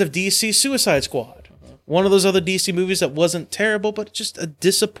lines of DC Suicide Squad. One of those other DC movies that wasn't terrible, but just a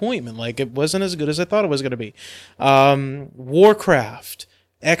disappointment. Like, it wasn't as good as I thought it was going to be. Warcraft,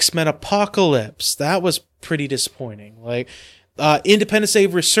 X-Men Apocalypse, that was pretty disappointing. Like, Independence Day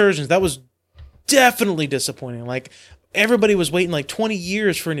Resurgence, that was definitely disappointing. Like, everybody was waiting like 20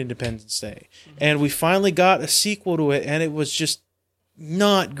 years for an Independence Day. And we finally got a sequel to it, and it was just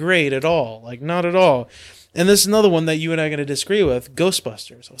not great at all. Like, not at all. And this is another one that you and I are going to disagree with,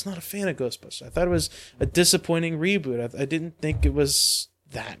 Ghostbusters. I was not a fan of Ghostbusters. I thought it was a disappointing reboot. I didn't think it was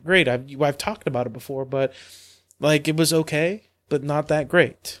that great. I've talked about it before, but like, it was okay, but not that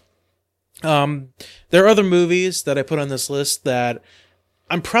great. There are other movies that I put on this list that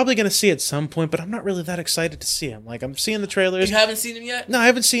I'm probably going to see at some point, but I'm not really that excited to see them. Like, I'm seeing the trailers. You haven't seen them yet? No, I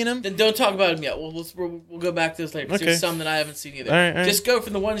haven't seen them. Then don't talk about them yet. We'll go back to this later. Okay. There's some that I haven't seen either. All right. Just go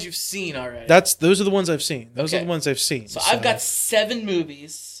from the ones you've seen already. Those are the ones I've seen. Those are the ones I've seen. So I've got 7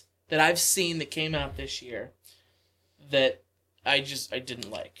 movies that I've seen that came out this year that I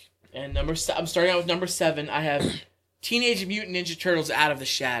didn't like. And I'm starting out with number 7. I have Teenage Mutant Ninja Turtles Out of the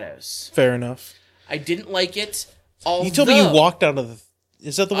Shadows. Fair enough. I didn't like it. Although, you told me you walked out of the...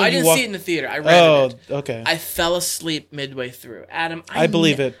 Is that the one I you didn't walked... see it in the theater. I rented it. Oh, okay. I fell asleep midway through. Adam, I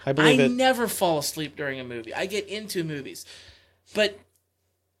believe it. I never fall asleep during a movie. I get into movies. But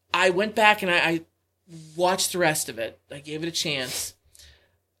I went back and I watched the rest of it. I gave it a chance.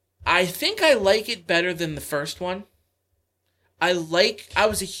 I think I like it better than the first one. I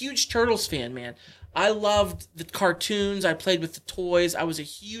was a huge Turtles fan, man. I loved the cartoons. I played with the toys. I was a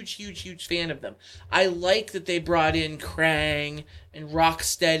huge, huge, huge fan of them. I like that they brought in Krang and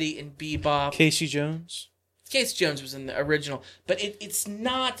Rocksteady and Bebop. Casey Jones? Casey Jones was in the original. But it's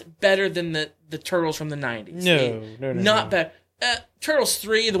not better than the Turtles from the 90s. No. Not better. Turtles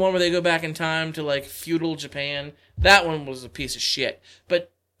 3, the one where they go back in time to like feudal Japan, that one was a piece of shit.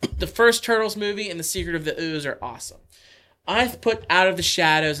 But the first Turtles movie and The Secret of the Ooze are awesome. I've put Out of the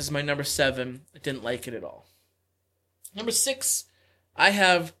Shadows as my number 7. I didn't like it at all. Number 6, I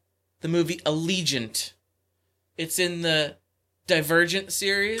have the movie Allegiant. It's in the Divergent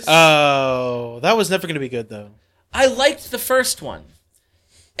series. Oh, that was never going to be good, though. I liked the first one.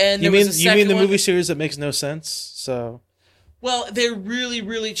 And you mean the movie series that makes no sense? So, well, they're really,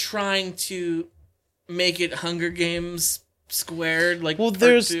 really trying to make it Hunger Games squared, like, well,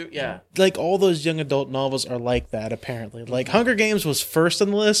 there's like all those young adult novels are like that, apparently. Like Hunger Games was first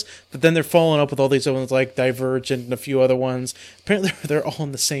on the list, but then they're following up with all these other ones like Divergent and a few other ones. Apparently they're all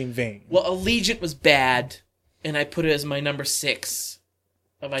in the same vein. Well, Allegiant was bad, and I put it as my number 6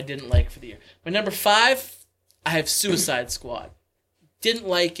 of I didn't like for the year. My number 5, I have Suicide Squad. Didn't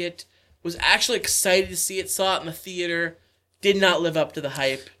like it. Was actually excited to see it. Saw it in the theater. Did not live up to the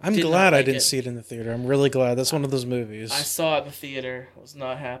hype. I'm glad I didn't see it in the theater. I'm really glad. That's one of those movies. I saw it in the theater. Was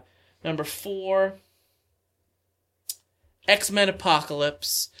not happy. Number 4, X-Men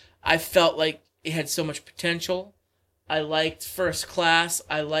Apocalypse. I felt like it had so much potential. I liked First Class.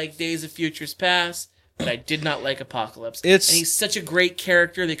 I liked Days of Futures Past. But I did not like Apocalypse. And he's such a great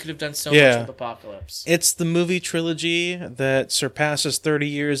character. They could have done so much with Apocalypse. It's the movie trilogy that surpasses 30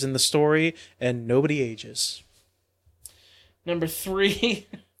 years in the story, and nobody ages. Number 3,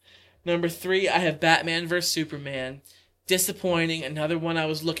 I have Batman vs. Superman. Disappointing. Another one I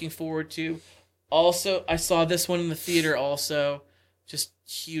was looking forward to. Also, I saw this one in the theater also. Just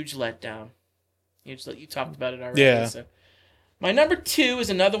huge letdown. You talked about it already. Yeah. So. My number 2 is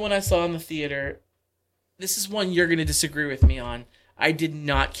another one I saw in the theater. This is one you're going to disagree with me on. I did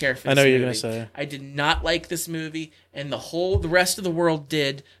not care for this movie. I know you're going to say. I did not like this movie, and the rest of the world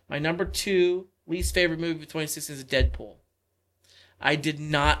did. My number 2 least favorite movie of 2016 is Deadpool. I did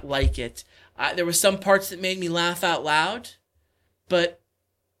not like it. There were some parts that made me laugh out loud, but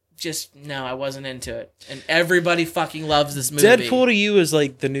no, I wasn't into it. And everybody fucking loves this movie. Deadpool to you is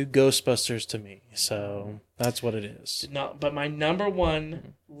like the new Ghostbusters to me, so that's what it is. But my number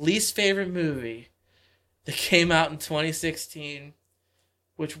 1 least favorite movie that came out in 2016,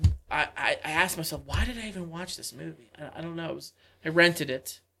 which I asked myself, why did I even watch this movie? I don't know. I rented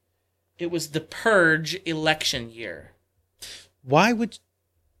it. It was The Purge election year. Why would...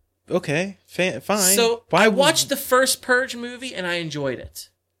 Okay, fine. So, I watched the first Purge movie, and I enjoyed it.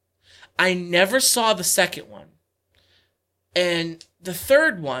 I never saw the second one. And the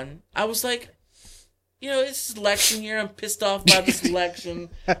third one, I was like, this is election year. I'm pissed off by this election.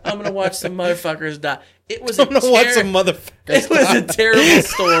 I'm going to watch some motherfuckers die. It was a terrible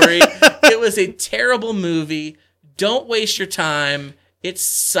story. It was a terrible movie. Don't waste your time. It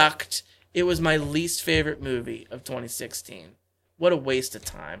sucked. It was my least favorite movie of 2016. What a waste of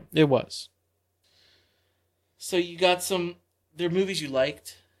time. It was. So you got there are movies you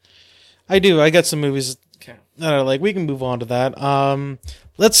liked? I do. I got some movies that I like. We can move on to that.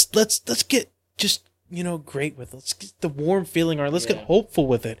 Let's get just, great with it. Let's get the warm feeling, or let's get hopeful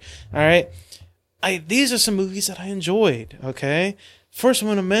with it. All right. These are some movies that I enjoyed. Okay. First one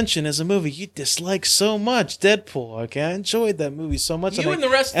I'm going to mention is a movie you dislike so much, Deadpool. Okay, I enjoyed that movie so much. And the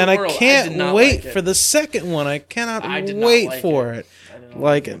rest of the world. And I can't wait for the second one. I cannot wait for it.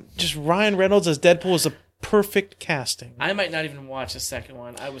 Just Ryan Reynolds as Deadpool is a perfect casting. I might not even watch the second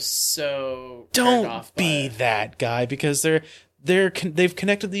one. I was so don't off be that guy, because they've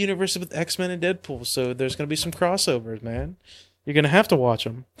connected the universe with X-Men and Deadpool, so there's going to be some crossovers, man. You're going to have to watch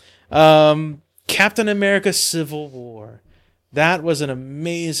them. Captain America: Civil War. That was an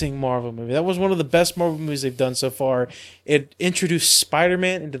amazing Marvel movie. That was one of the best Marvel movies they've done so far. It introduced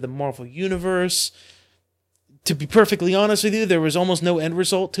Spider-Man into the Marvel Universe. To be perfectly honest with you, there was almost no end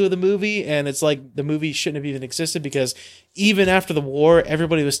result to the movie, and it's like the movie shouldn't have even existed, because even after the war,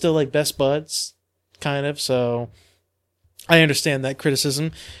 everybody was still like best buds, kind of. So I understand that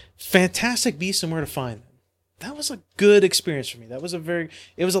criticism. Fantastic Beasts and Where to Find Them. That was a good experience for me. It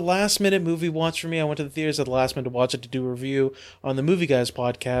was a last minute movie watch for me. I went to the theaters at the last minute to watch it to do a review on the Movie Guys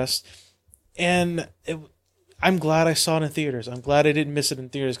podcast. And I'm glad I saw it in theaters. I'm glad I didn't miss it in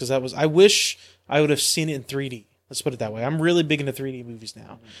theaters because I wish I would have seen it in 3D. Let's put it that way. I'm really big into 3D movies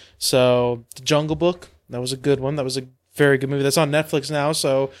now. So The Jungle Book, that was a good one. That was a very good movie. That's on Netflix now.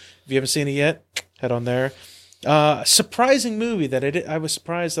 So if you haven't seen it yet, head on there. Surprising movie that I was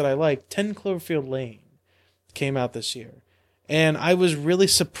surprised that I liked, 10 Cloverfield Lane. Came out this year, and I was really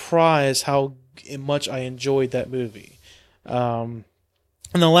surprised how much I enjoyed that movie. And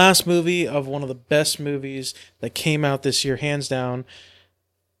the last movie of one of the best movies that came out this year, hands down,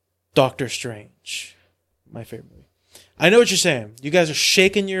 Doctor Strange, my favorite movie. I know what you're saying. You guys are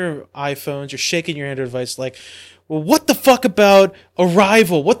shaking your iPhones, you're shaking your Android device like, well, what the fuck about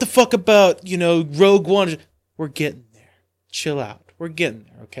Arrival? What the fuck about, Rogue One? We're getting there. Chill out. We're getting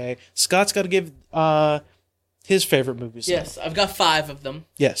there, okay? Scott's got to give his favorite movies. Yes, I've got 5 of them.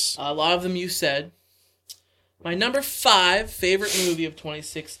 Yes. A lot of them you said. My number 5 favorite movie of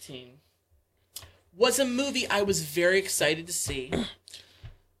 2016 was a movie I was very excited to see.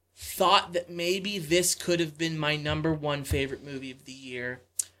 Thought that maybe this could have been my number 1 favorite movie of the year.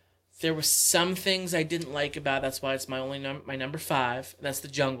 There were some things I didn't like about it. That's why it's my number 5. That's The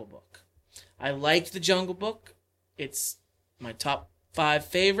Jungle Book. I liked The Jungle Book. It's my top 5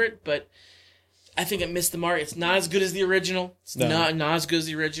 favorite, but I think it missed the mark. It's not as good as the original. It's not as good as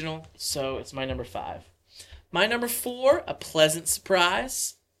the original, so it's my number 5. My number 4, A Pleasant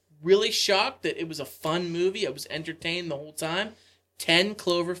Surprise. Really shocked that it was a fun movie. I was entertained the whole time. 10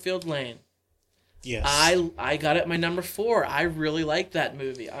 Cloverfield Lane. Yes. I got it at my number 4. I really like that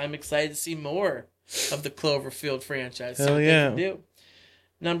movie. I'm excited to see more of the Cloverfield franchise. Hell yeah. They can do.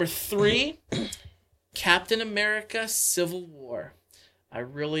 Number 3, Captain America Civil War. I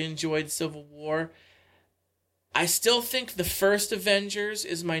really enjoyed Civil War. I still think the first Avengers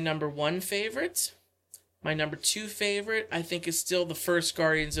is my number 1 favorite. My number 2 favorite, I think, is still the first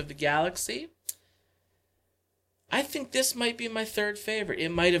Guardians of the Galaxy. I think this might be my 3rd favorite. It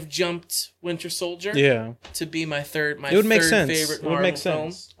might have jumped Winter Soldier to be my third favorite Marvel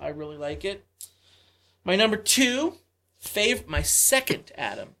film. I really like it. My number 2, my second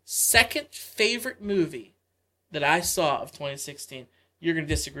favorite movie that I saw of 2016. You're going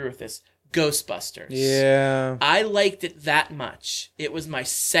to disagree with this. Ghostbusters. Yeah. I liked it that much. It was my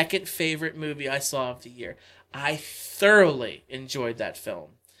second favorite movie I saw of the year. I thoroughly enjoyed that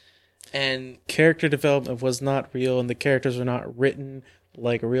film. And character development was not real, and the characters were not written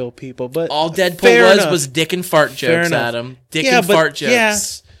like real people. But all Deadpool was dick and fart jokes, Adam. Dick and fart jokes. Yeah.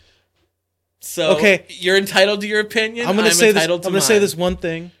 So okay, you're entitled to your opinion. I'm going to say this one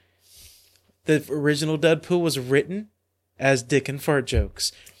thing. The original Deadpool was written as dick and fart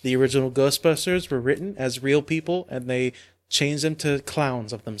jokes. The original Ghostbusters were written as real people, and they changed them to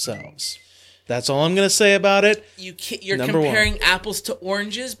clowns of themselves. That's all I'm going to say about it. You're comparing apples to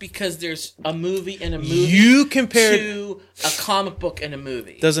oranges because there's a movie and a movie to a comic book and a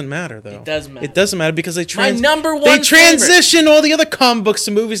movie. Doesn't matter, though. It does matter. It doesn't matter because they transitioned all the other comic books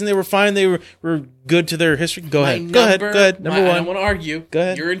to movies, and they were fine. They were good to their history. Go ahead. Number 1. I don't want to argue. Go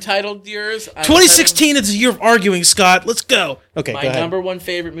ahead. You're entitled to yours. 2016 is a year of arguing, Scott. Let's go. Okay, my go ahead. number 1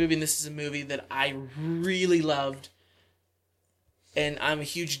 favorite movie, and this is a movie that I really loved. And I'm a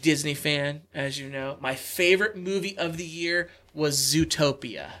huge Disney fan, as you know. My favorite movie of the year was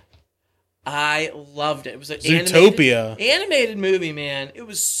Zootopia. I loved it. It was an animated movie, man. It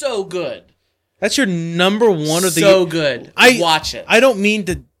was so good. That's your number 1 of the year. So good. Watch it. I don't mean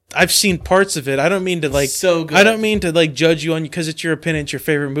to. I've seen parts of it. I don't mean to So good. I don't mean to judge you on because it's your opinion. It's your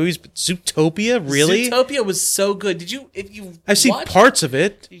favorite movies. But Zootopia, really? Zootopia was so good. Did you? I've seen parts of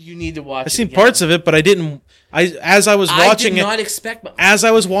it. You need to watch. I've seen parts of it, but I didn't. As I was watching it, as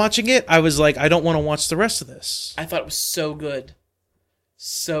I was watching it, I was like, I don't want to watch the rest of this. I thought it was so good.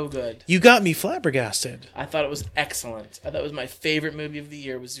 So good. You got me flabbergasted. I thought it was excellent. I thought it was my favorite movie of the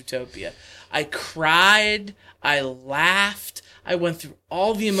year was Zootopia. I cried. I laughed. I went through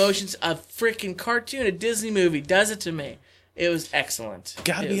all the emotions. A freaking cartoon, a Disney movie does it to me. It was excellent.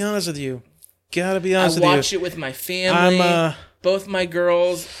 Gotta be honest with you. I watched it with my family. Both my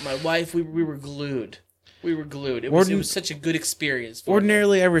girls, my wife, we were glued. We were glued. It was such a good experience.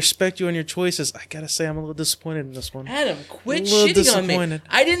 Ordinarily, I respect you on your choices. I gotta say, I'm a little disappointed in this one. Adam, quit shitting on me.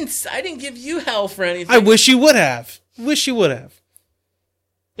 I didn't give you hell for anything. I wish you would have.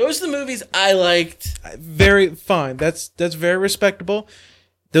 Those are the movies I liked. Very fine. That's very respectable.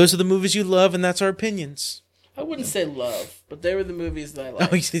 Those are the movies you love, and that's our opinions. I wouldn't say love, but they were the movies that I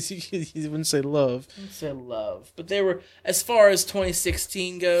liked. Oh, you wouldn't say love. I wouldn't say love, but they were, as far as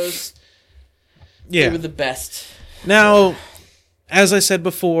 2016 goes, they were the best. Now, as I said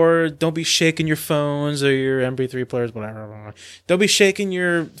before, don't be shaking your phones or your MP3 players, whatever. Don't be shaking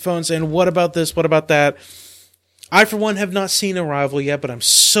your phone saying, what about this, what about that? I, for one, have not seen Arrival yet, but I'm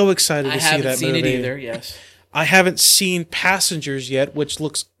so excited to see that movie. I haven't seen it either, yes. I haven't seen Passengers yet, which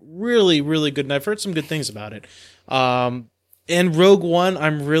looks really, really good, and I've heard some good things about it. And Rogue One,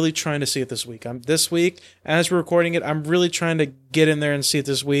 I'm really trying to see it this week. This week, as we're recording it, I'm really trying to get in there and see it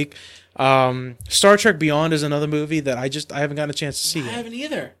this week. Star Trek Beyond is another movie that I haven't gotten a chance to see yet. I haven't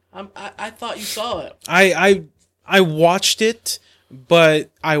either. I thought you saw it. I watched it.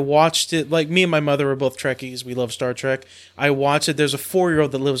 But I watched it, like me and my mother are both Trekkies. We love Star Trek. I watched it. There's a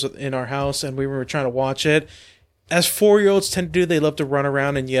 4-year-old that lives in our house, and we were trying to watch it. As 4-year-olds tend to do, they love to run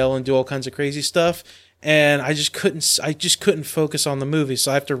around and yell and do all kinds of crazy stuff. And I just couldn't focus on the movie,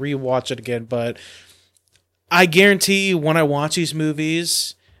 so I have to rewatch it again. But I guarantee you, when I watch these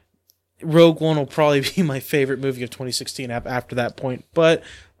movies, Rogue One will probably be my favorite movie of 2016 after that point. But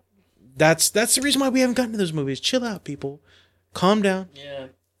that's the reason why we haven't gotten to those movies. Chill out, people. Calm down. Yeah.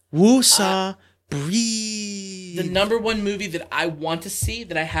 Woosah. Breathe. The number one movie that I want to see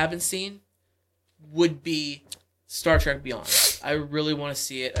that I haven't seen would be Star Trek Beyond. I really want to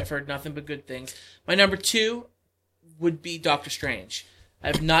see it. I've heard nothing but good things. My number 2 would be Doctor Strange. I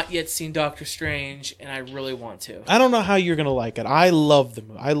have not yet seen Doctor Strange, and I really want to. I don't know how you're going to like it. I love the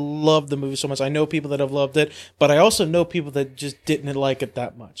movie. I love the movie so much. I know people that have loved it, but I also know people that just didn't like it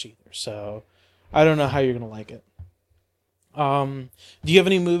that much either. So I don't know how you're going to like it. Do you have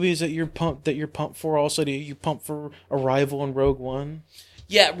any movies that you're pumped for also? Do you pump for Arrival and Rogue One?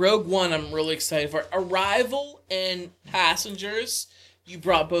 Yeah, Rogue One I'm really excited for. Arrival and Passengers, you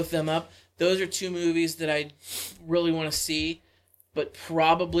brought both them up. Those are 2 movies that I really want to see, but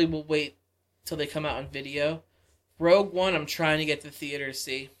probably will wait till they come out on video. Rogue One I'm trying to get to the theater to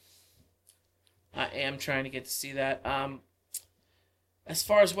see. I am trying to get to see that. As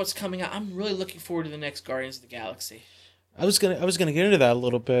far as what's coming out, I'm really looking forward to the next Guardians of the Galaxy. I was gonna get into that a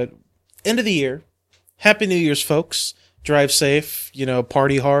little bit. End of the year. Happy New Year's, folks. Drive safe,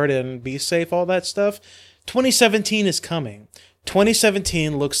 party hard and be safe, all that stuff. 2017 is coming.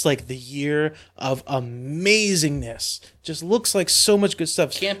 2017 looks like the year of amazingness. Just looks like so much good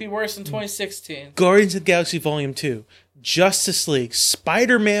stuff. Can't be worse than 2016. Guardians of the Galaxy Volume 2. Justice League.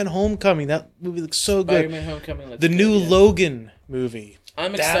 Spider-Man Homecoming. That movie looks so good. Spider-Man Homecoming looks good. The new Logan movie.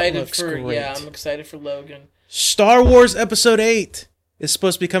 I'm excited for Logan. Star Wars Episode 8 is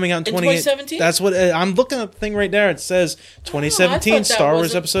supposed to be coming out in 2017. That's what I'm looking at the thing right there. It says 2017 Star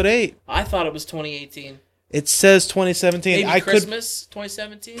Wars Episode 8. I thought it was 2018. It says 2017. Maybe Christmas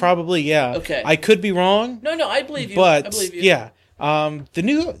 2017? Probably, yeah. Okay. I could be wrong. No, I believe you. But I believe you. Yeah. The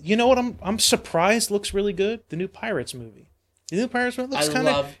new, I'm surprised looks really good. The new Pirates movie. The new Pirates movie looks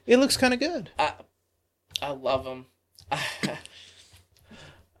kind of good. I love them.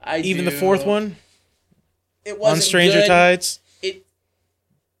 Even the 4th one? It wasn't on Stranger good. Tides?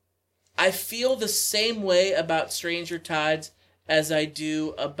 I feel the same way about Stranger Tides as I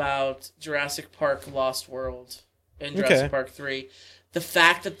do about Jurassic Park Lost World and Jurassic Park 3. The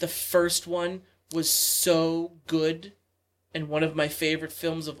fact that the first one was so good and one of my favorite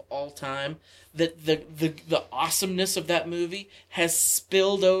films of all time, that the awesomeness of that movie has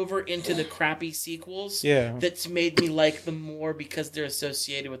spilled over into the crappy sequels. Yeah. That's made me like them more because they're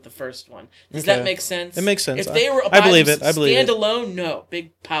associated with the first one. Does that make sense? It makes sense. If they were standalone, no,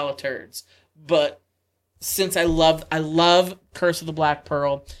 big pile of turds. But since I love Curse of the Black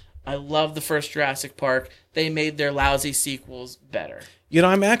Pearl, I love the first Jurassic Park, they made their lousy sequels better.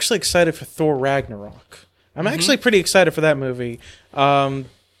 I'm actually excited for Thor Ragnarok. I'm actually pretty excited for that movie.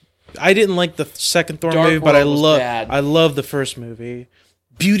 I didn't like the second Thor movie, but I love the first movie.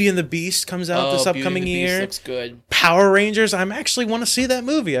 Beauty and the Beast comes out this upcoming year. Beast looks good. Power Rangers, I actually want to see that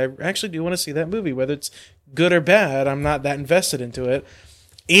movie. I actually do want to see that movie, whether it's good or bad. I'm not that invested into it.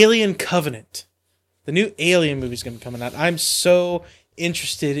 Alien Covenant. The new Alien movie is going to be coming out. I'm so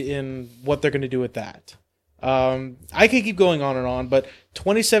interested in what they're going to do with that. I could keep going on and on, but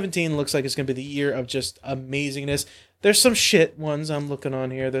 2017 looks like it's going to be the year of just amazingness. There's some shit ones I'm looking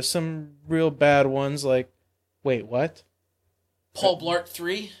on here. There's some real bad ones like, wait, what? Paul Blart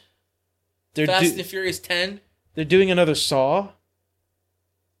 3? Fast and the Furious 10? They're doing another Saw?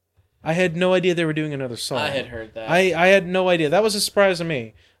 I had no idea they were doing another Saw. I had heard that. I had no idea. That was a surprise to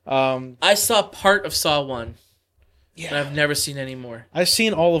me. I saw part of Saw 1. Yeah. And I've never seen any more. I've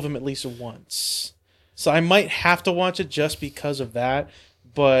seen all of them at least once. So I might have to watch it just because of that,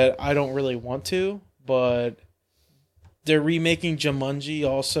 but I don't really want to. But They're remaking Jumanji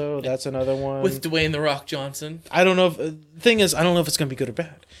also. That's another one. With Dwayne The Rock Johnson. I don't know if... The thing is, I don't know if it's going to be good or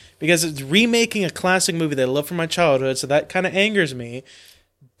bad. Because it's remaking a classic movie that I love from my childhood, so that kind of angers me.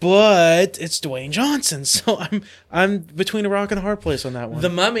 But it's Dwayne Johnson, so I'm between a rock and a hard place on that one. The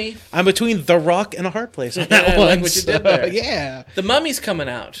Mummy. I'm between The Rock and a hard place on that one. I like what you did there. Yeah. The Mummy's coming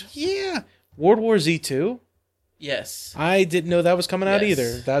out. Yeah. World War Z 2? Yes. I didn't know that was coming out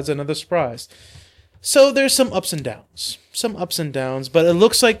either. That's another surprise. So there's some ups and downs. But it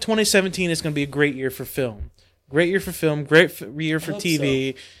looks like 2017 is going to be a great year for film. Great year for film. Great year for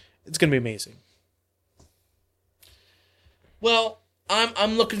TV. So. It's going to be amazing. Well,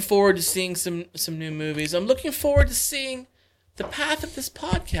 I'm looking forward to seeing some new movies. I'm looking forward to seeing the path of this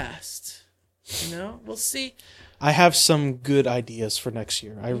podcast. You know, we'll see. I have some good ideas for next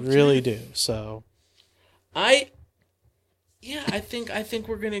year. I really do. So, I think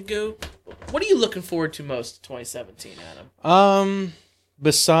we're gonna go. What are you looking forward to most in 2017, Adam?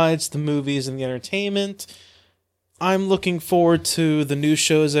 Besides the movies and the entertainment, I'm looking forward to the new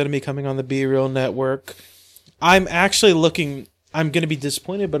shows that are coming on the Be Real Network. I'm going to be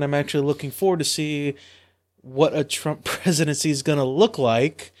disappointed, but I'm actually looking forward to see what a Trump presidency is going to look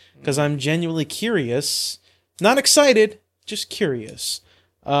like, because I'm genuinely curious. Not excited, just curious.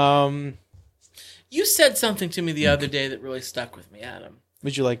 You said something to me the other day that really stuck with me, Adam.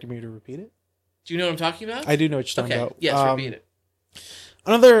 Would you like me to repeat it? Do you know what I'm talking about? I do know what you're talking about. Yes, repeat it.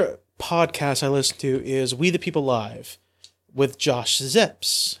 Another podcast I listen to is We the People Live with Josh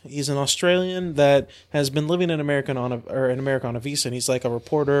Zepps. He's an Australian that has been living in America on a visa, and he's like a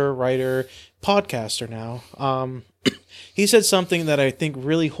reporter, writer, podcaster now. He said something that I think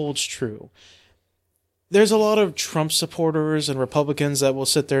really holds true. There's a lot of Trump supporters and Republicans that will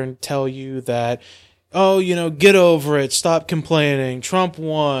sit there and tell you that, oh, get over it, stop complaining, Trump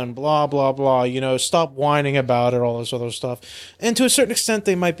won, blah, blah, blah, stop whining about it, all this other stuff. And to a certain extent,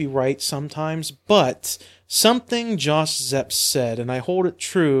 they might be right sometimes, but something Josh Zepps said, and I hold it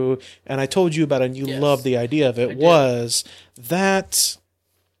true, and I told you about it, and you love the idea of it, was that,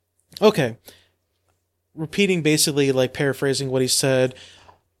 okay, repeating basically, like paraphrasing what he said,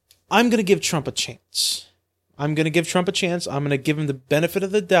 I'm going to give Trump a chance. I'm going to give Trump a chance. I'm going to give him the benefit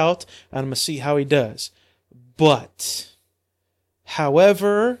of the doubt, and I'm going to see how he does. But,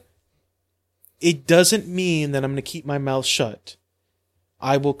 however, it doesn't mean that I'm going to keep my mouth shut.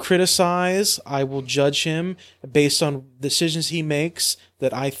 I will criticize, I will judge him based on decisions he makes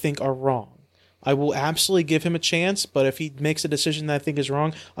that I think are wrong. I will absolutely give him a chance, but if he makes a decision that I think is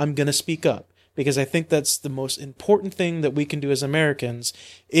wrong, I'm going to speak up. Because I think that's the most important thing that we can do as Americans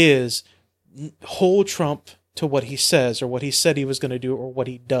is hold Trump to what he says or what he said he was going to do or what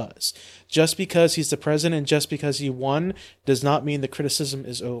he does. Just because he's the president, just because he won, does not mean the criticism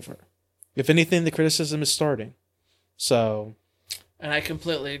is over. If anything, the criticism is starting. So... And I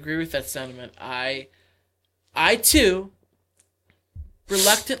completely agree with that sentiment. I too,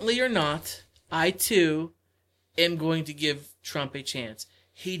 reluctantly or not, I too am going to give Trump a chance.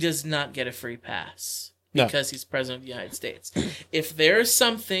 He does not get a free pass because he's president of the United States. If there is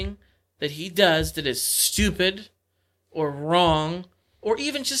something that he does that is stupid or wrong, or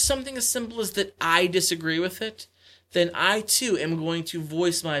even just something as simple as that I disagree with it, then I too am going to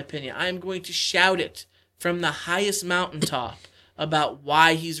voice my opinion. I am going to shout it from the highest mountaintop about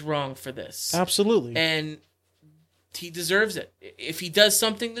why he's wrong for this. Absolutely. And he deserves it. If he does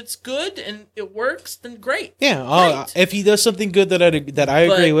something that's good and it works, then great. Yeah, great. If he does something good that I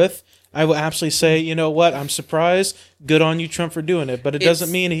agree with, I will absolutely say, you know what, I'm surprised. Good on you, Trump, for doing it. But it doesn't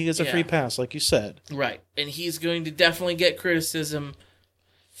mean he gets a free pass, like you said. Right. And he's going to definitely get criticism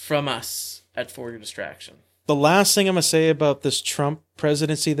from us at For Your Distraction. The last thing I'm going to say about this Trump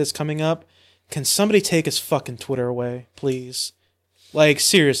presidency that's coming up, can somebody take his fucking Twitter away, please? Like,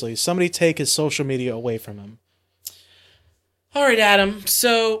 seriously, somebody take his social media away from him. All right, Adam.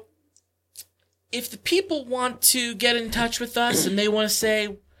 So, if the people want to get in touch with us and they want to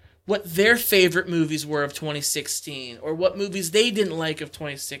say what their favorite movies were of 2016, or what movies they didn't like of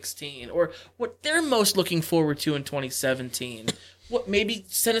 2016, or what they're most looking forward to in 2017, maybe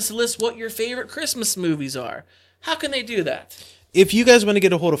send us a list what your favorite Christmas movies are. How can they do that? If you guys want to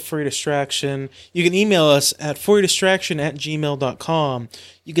get a hold of For Your Distraction, you can email us at foryourdistraction@gmail.com.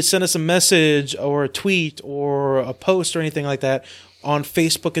 You can send us a message or a tweet or a post or anything like that on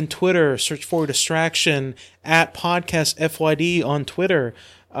Facebook and Twitter. Search For Your Distraction at Podcast FYD on Twitter.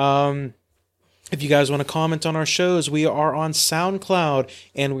 If you guys want to comment on our shows, we are on SoundCloud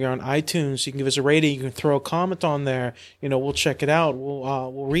and we are on iTunes. You can give us a rating. You can throw a comment on there. We'll check it out.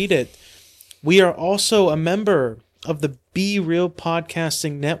 We'll read it. We are also a member of the Be Real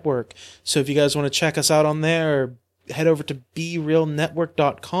Podcasting Network. So if you guys want to check us out on there, head over to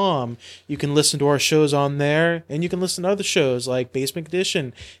BeRealNetwork.com. You can listen to our shows on there, and you can listen to other shows like Basement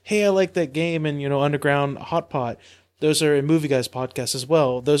Condition, Hey, I Like That Game, and Underground Hot Pot. Those are a Movie Guys podcast as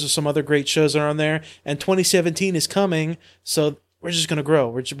well. Those are some other great shows that are on there. And 2017 is coming, so we're just going to grow.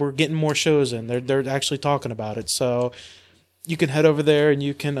 We're getting more shows in. They're actually talking about it. So you can head over there and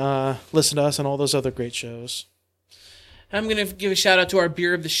you can listen to us and all those other great shows. I'm going to give a shout out to our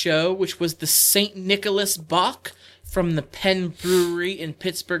beer of the show, which was the St. Nicholas Bock from the Penn Brewery in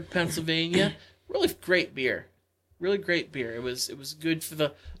Pittsburgh, Pennsylvania. Really great beer. Really great beer. It was good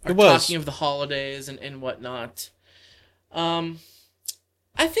for our talking of the holidays and whatnot. I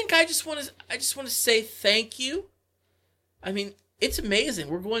think I just want to say thank you. I mean, it's amazing.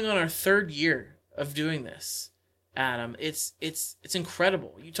 We're going on our 3rd year of doing this, Adam. It's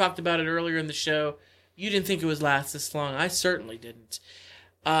incredible. You talked about it earlier in the show. You didn't think it would last this long. I certainly didn't.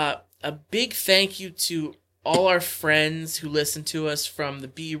 A big thank you to all our friends who listen to us from the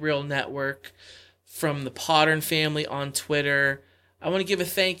Be Real Network, from the Podern family on Twitter. I want to give a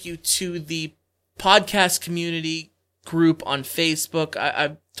thank you to the podcast community group on Facebook.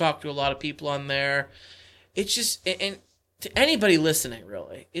 I've talked to a lot of people on there. It's just, and to anybody listening,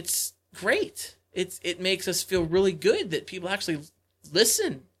 really, it's great. It makes us feel really good that people actually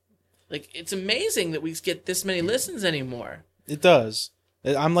listen. Like, it's amazing that we get this many listens anymore. It does.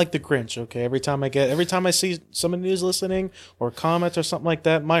 I'm like the Grinch, okay? Every time I see somebody who's listening or comments or something like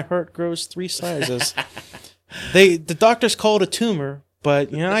that, my heart grows 3 sizes. The doctors call it a tumor,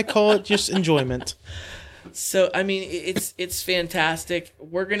 but I call it just enjoyment. So, I mean, it's fantastic.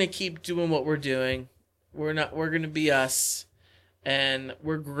 We're going to keep doing what we're doing. We're going to be us. And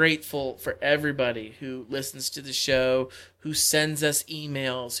we're grateful for everybody who listens to the show, who sends us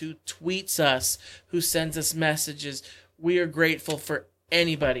emails, who tweets us, who sends us messages. We are grateful for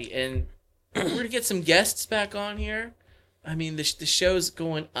anybody. And we're going to get some guests back on here. I mean, the show's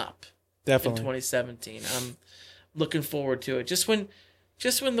going up. Definitely. In 2017. I'm looking forward to it. Just when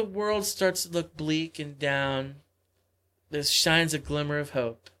the world starts to look bleak and down, there shines a glimmer of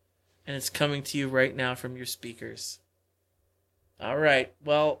hope. And it's coming to you right now from your speakers. All right.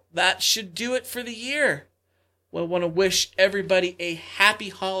 Well, that should do it for the year. Well, I want to wish everybody a happy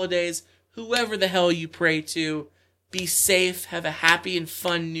holidays, whoever the hell you pray to. Be safe. Have a happy and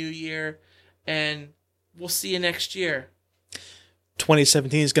fun new year. And we'll see you next year.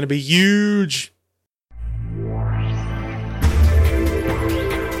 2017 is going to be huge.